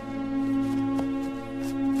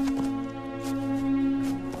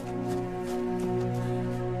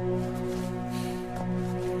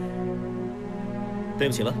对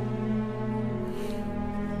不起了。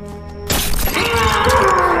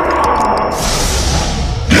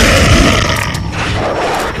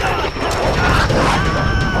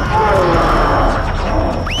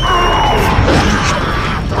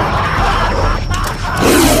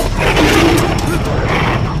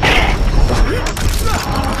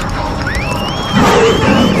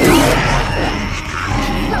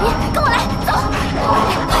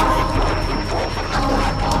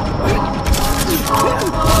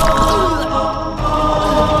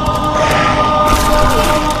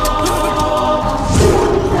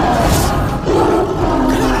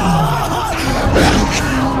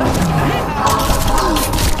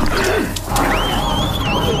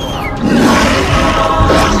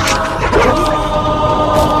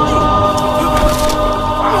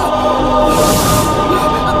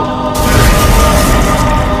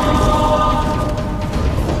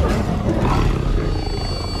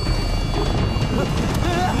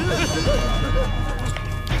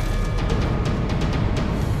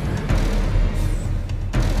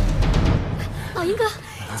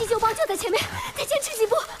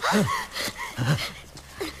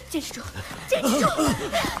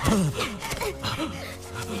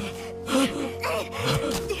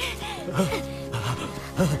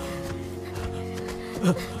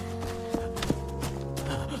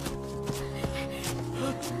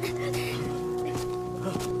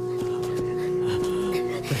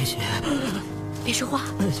白雪，别说话。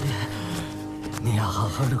白雪，你要好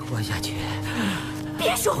好的活下去。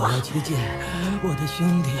别说话。我要去见我的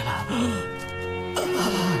兄弟了。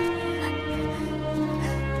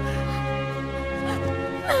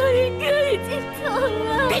老鹰哥已经走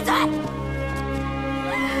了。闭嘴！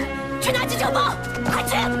去拿急救包，快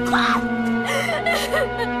去，快！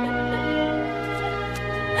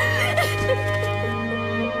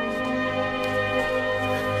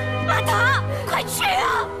阿达，快去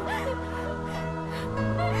啊！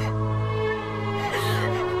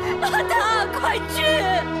阿达，快去，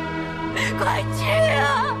快去啊！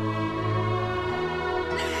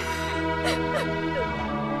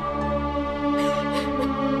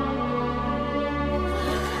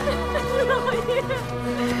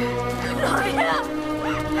老爷，老爷！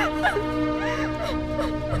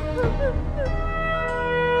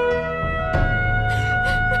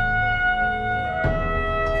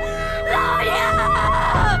老爷！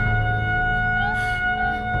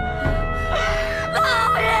老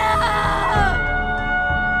爷！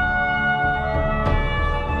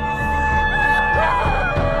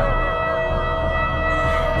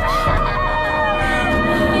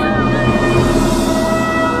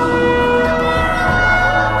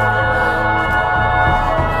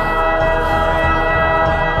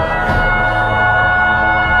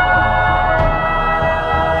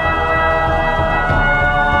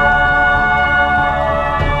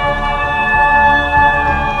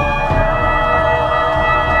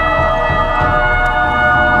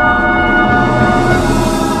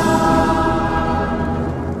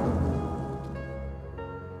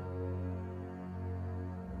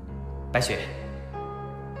白雪，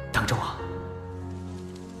等着我。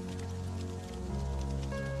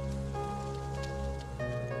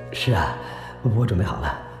是啊，我准备好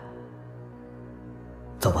了。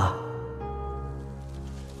走吧。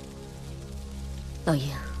老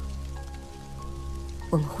鹰，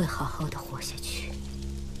我们会好好的活下去。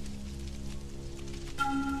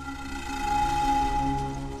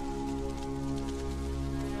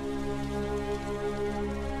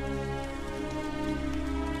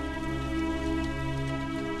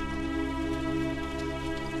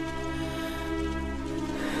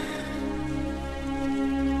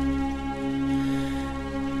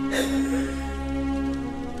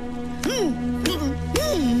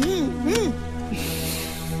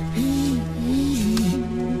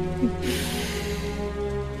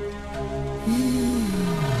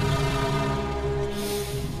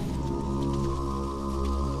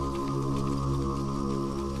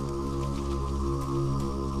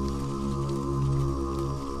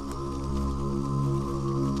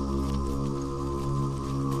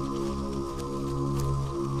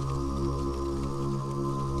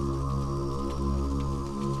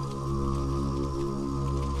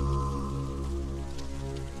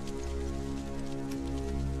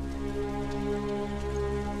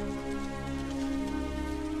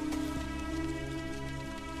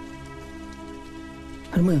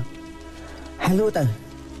Mưa. Hello tờ.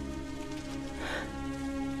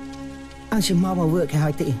 Anh chỉ mau mà vừa cái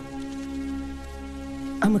hai tỷ.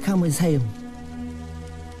 Anh mà không mới xem.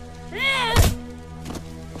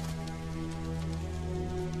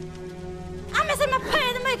 Anh mà xem mà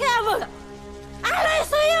phê nó mới cái vừa. Anh lấy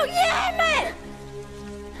suy yêu nhé mày.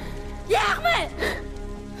 Giác mày.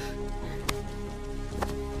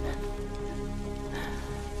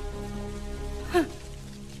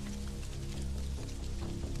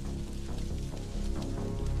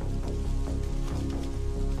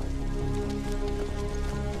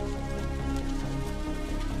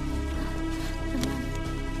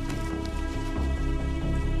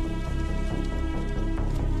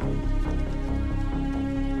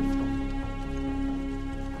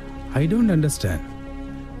 I don't understand.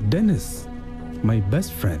 Dennis, my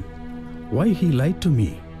best friend, why he lied to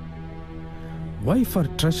me? Why for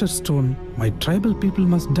treasure stone my tribal people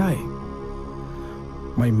must die?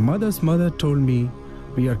 My mother's mother told me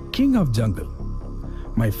we are king of jungle.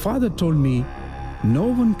 My father told me no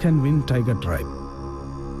one can win tiger tribe.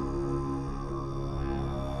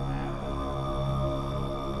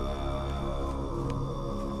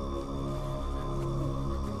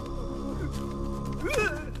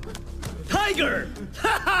 Tiger!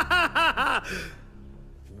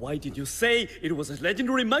 Why did you say it was a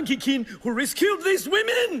legendary monkey king who rescued these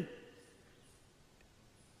women?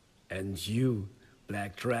 And you,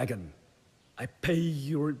 Black Dragon, I pay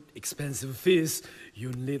your expensive fees.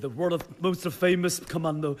 You need the world's most famous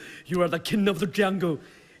commando. You are the king of the jungle,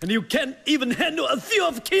 and you can't even handle a few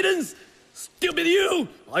of kittens. Stupid you!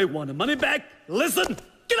 I want the money back. Listen,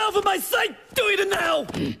 get off of my sight. Do it now.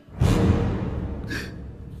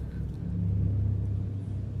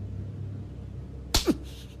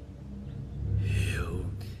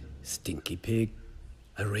 Stinky pig,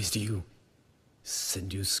 I raised you,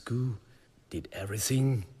 sent you to school, did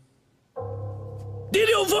everything. Did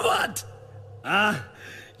you for what? Ah,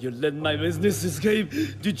 you let my business escape.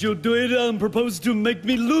 Did you do it on purpose to make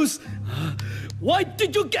me lose? Why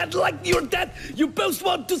did you get like your dad? You both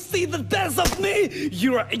want to see the death of me.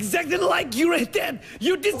 You are exactly like your dad.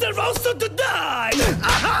 You deserve also to die.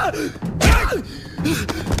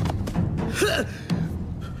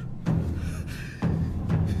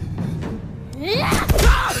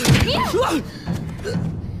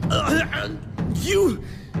 You!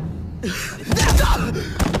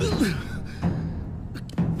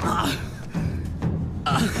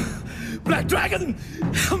 Black Dragon!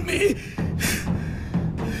 Help me!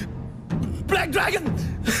 Black Dragon!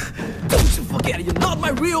 Don't you forget it, you're not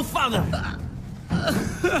my real father!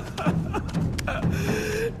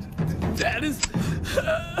 That is...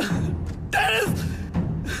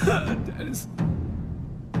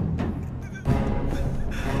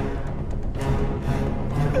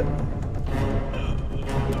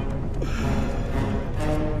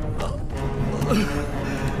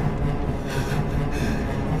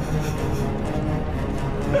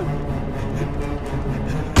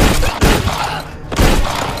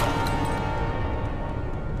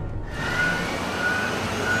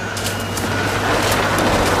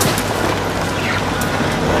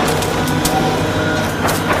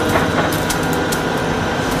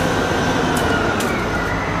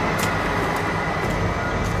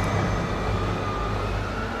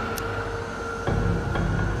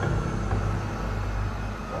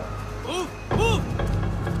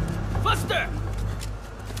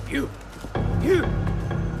 You!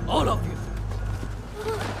 All of you!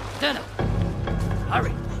 Stand up!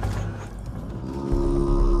 Hurry!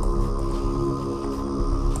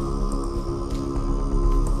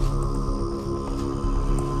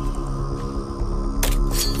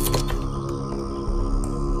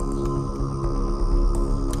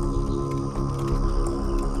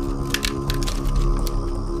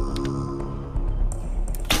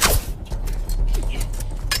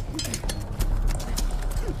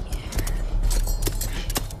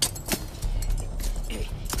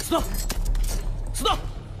 Stop! Stop!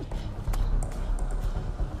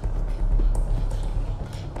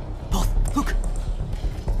 Both, look!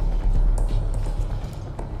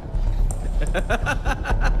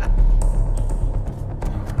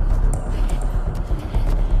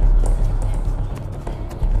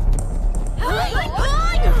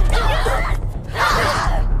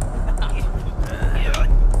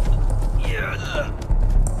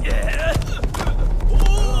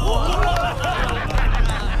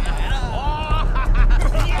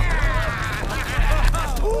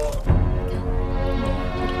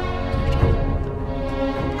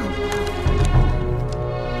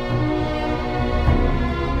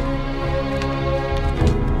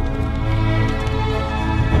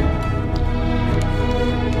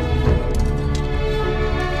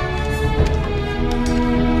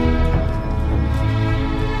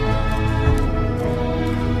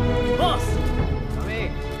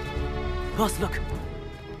 Boss, look.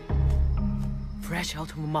 Fresh out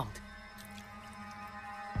of a mount.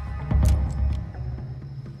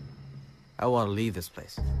 I want to leave this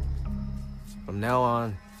place. From now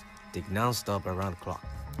on, dig non-stop around the clock.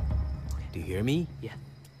 Okay. Do you hear me? Yeah.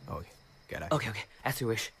 Okay, get out. Okay. As you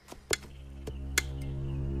wish.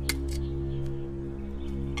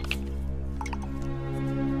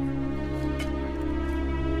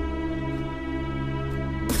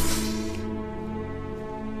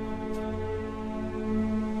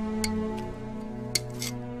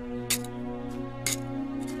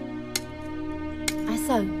 Ai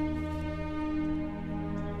Sư,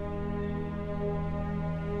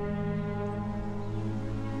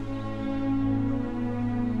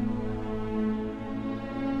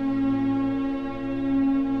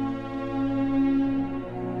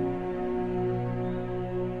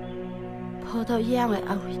 Phô Thao Giang lại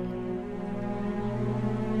ôi.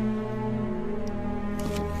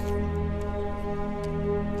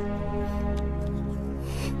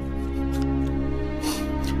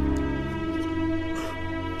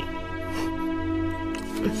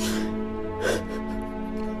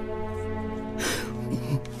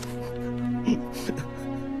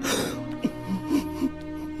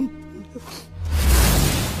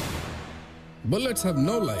 Bullets have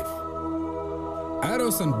no life.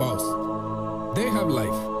 Arrows and bows, they have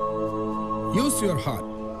life. Use your heart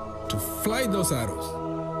to fly those arrows.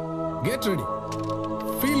 Get ready.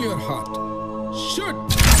 Feel your heart. Shoot!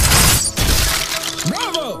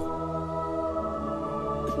 Bravo!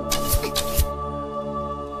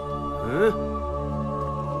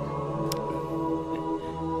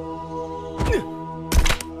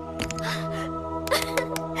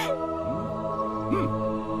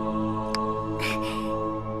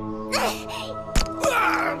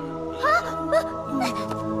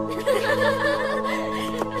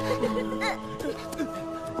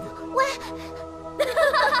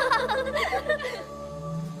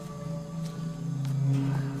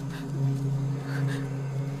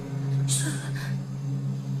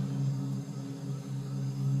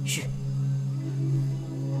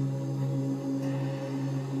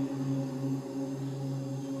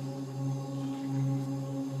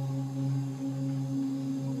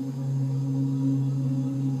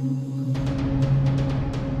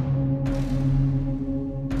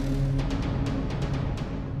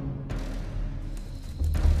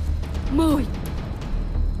 Mười,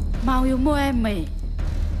 mau yêu mua em mì.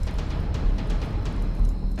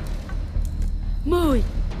 10,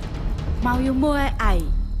 mau yêu mua ai.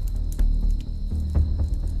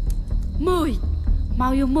 10,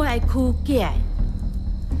 mau yêu mua ai khu kia.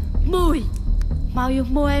 10, mau yêu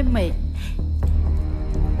mua em mì.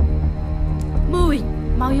 10,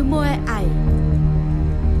 mau yêu mua ai.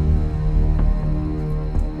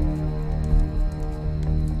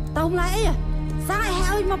 Tông lại à? Sao ai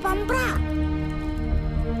heo mà bấm ra?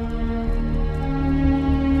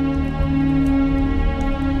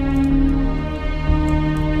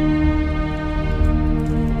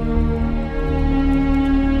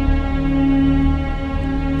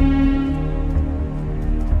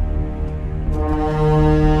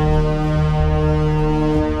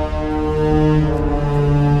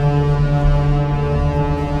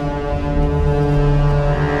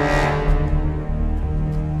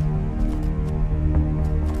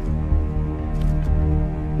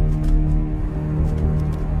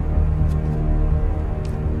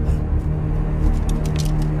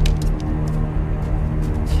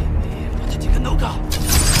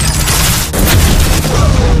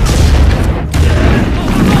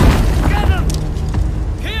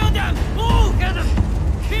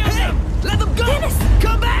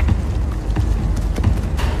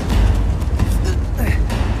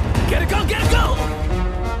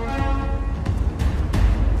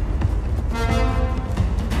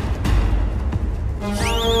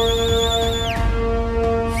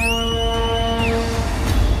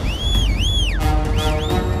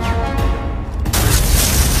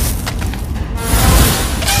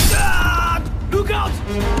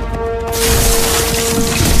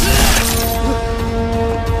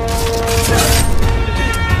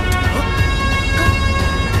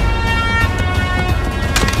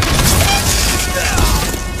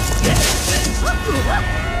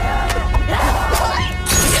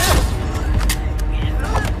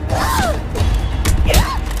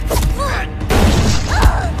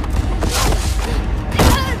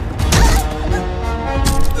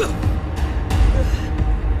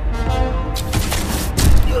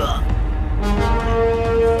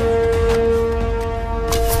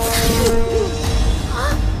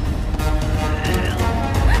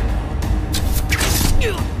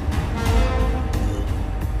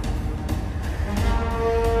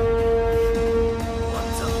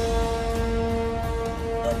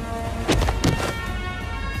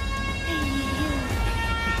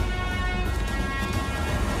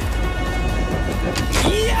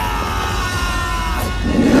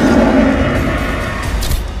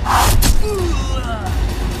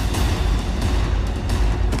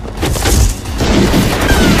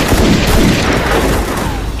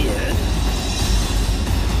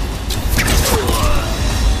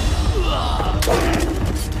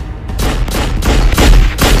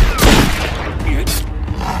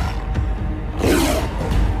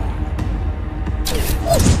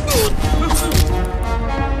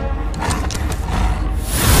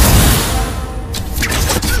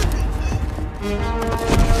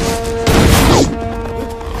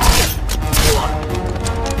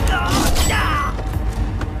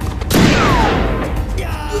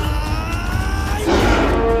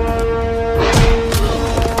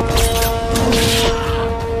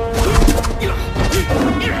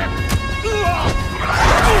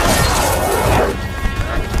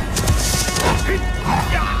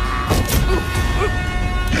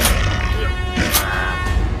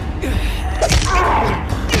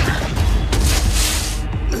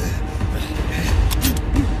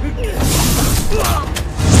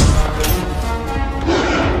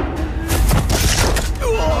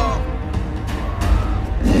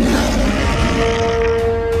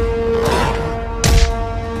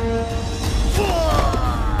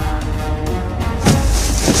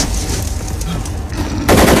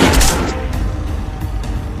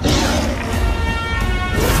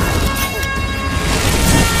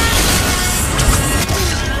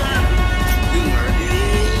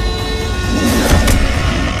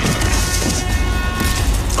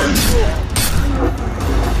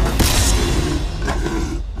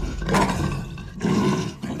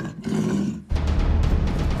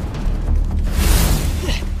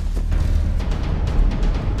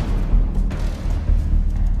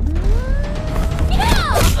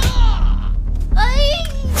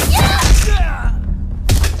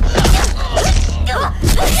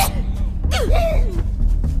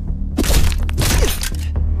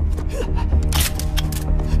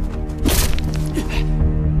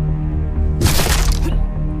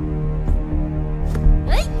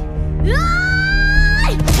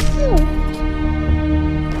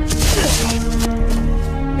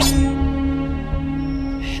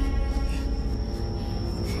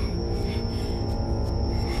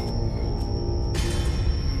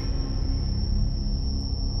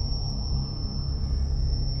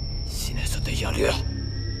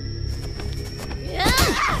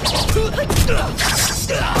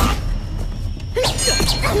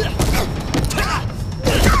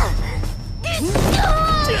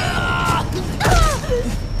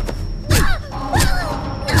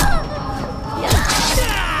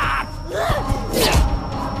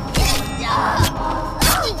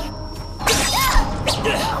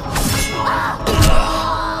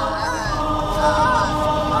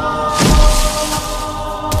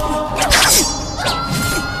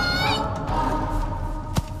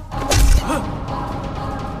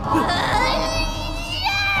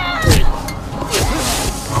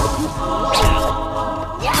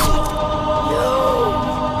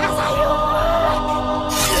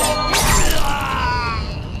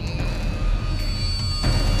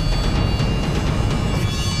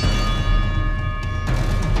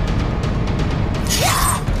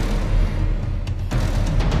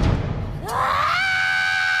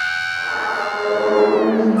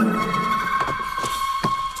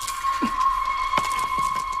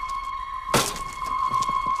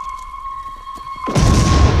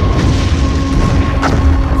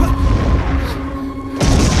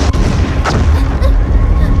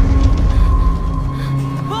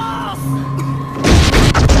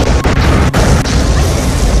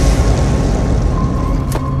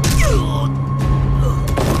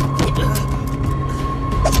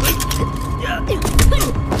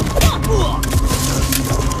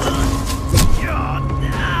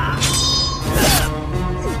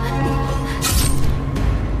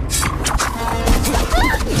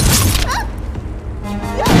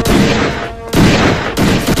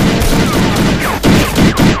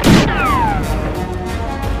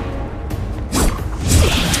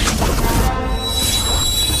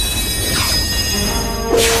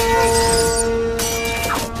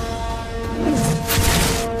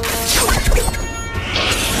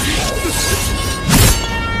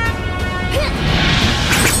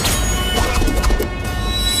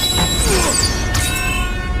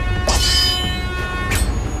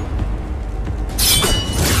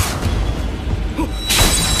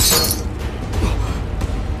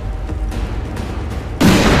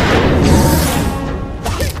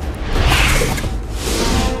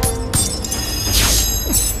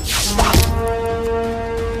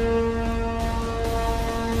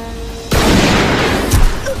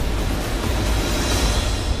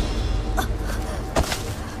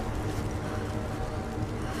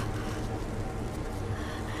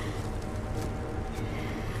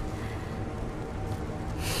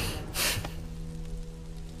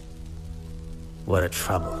 What a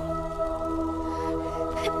trouble.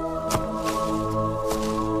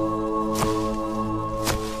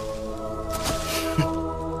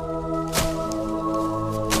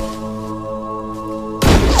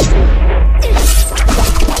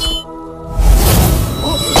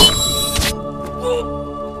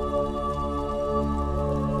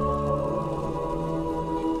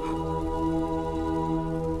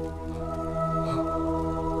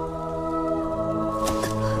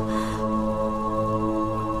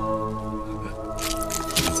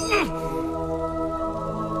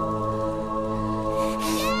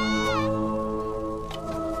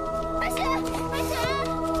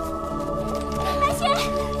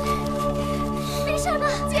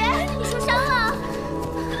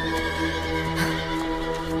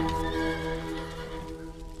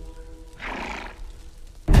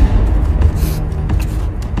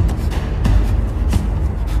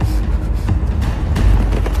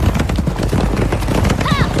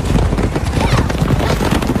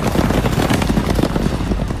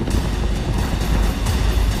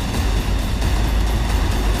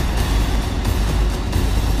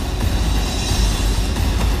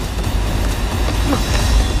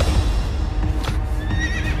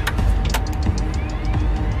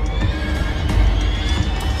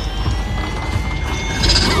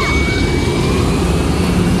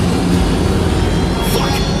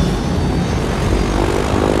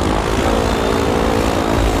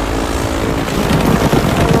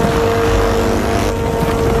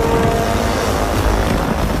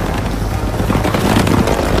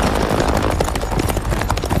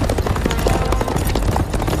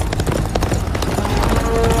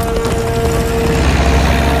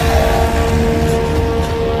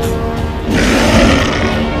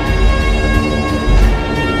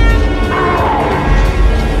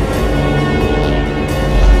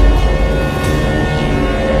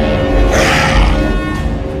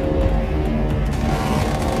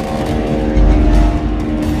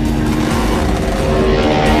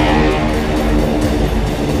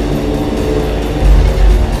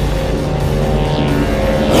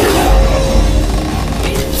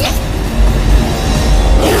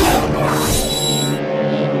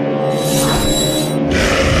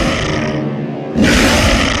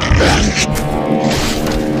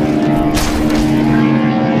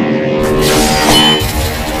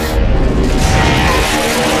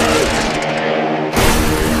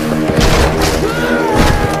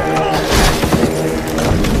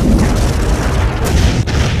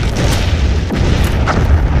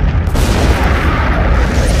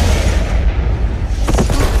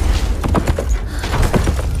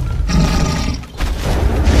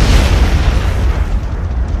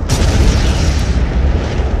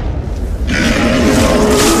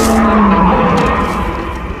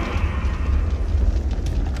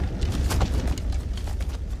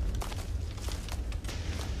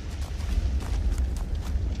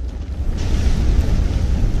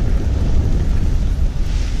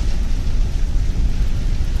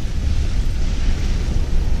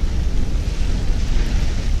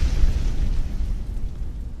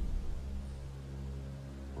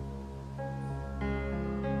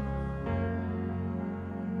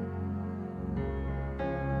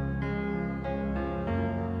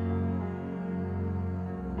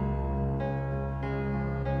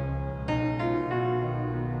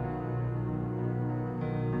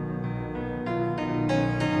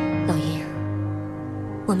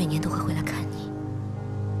 我每年都会回来看你。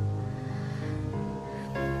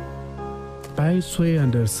Pai Sui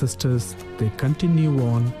and her sisters, they continue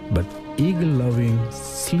on, but eagle loving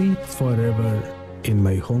sleep forever in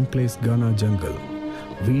my home place Ghana jungle.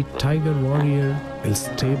 We tiger warrior will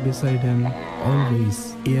stay beside him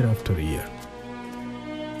always, year after year.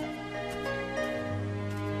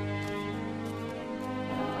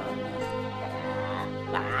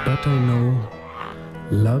 But I know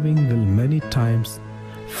loving will many times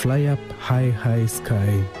fly up high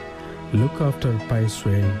sky, look after Pai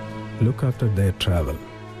Sui, look after their travel.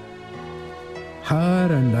 Her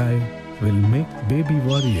and I will make baby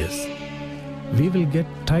warriors. We will get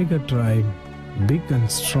tiger tribe big and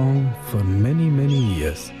strong for many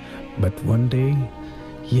years. But one day,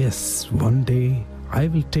 yes, one day, I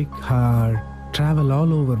will take her travel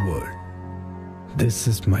all over world. This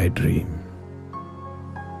is my dream.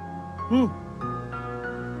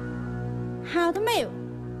 好，他没有。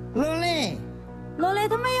罗雷，罗雷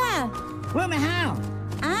他没有啊。我们好。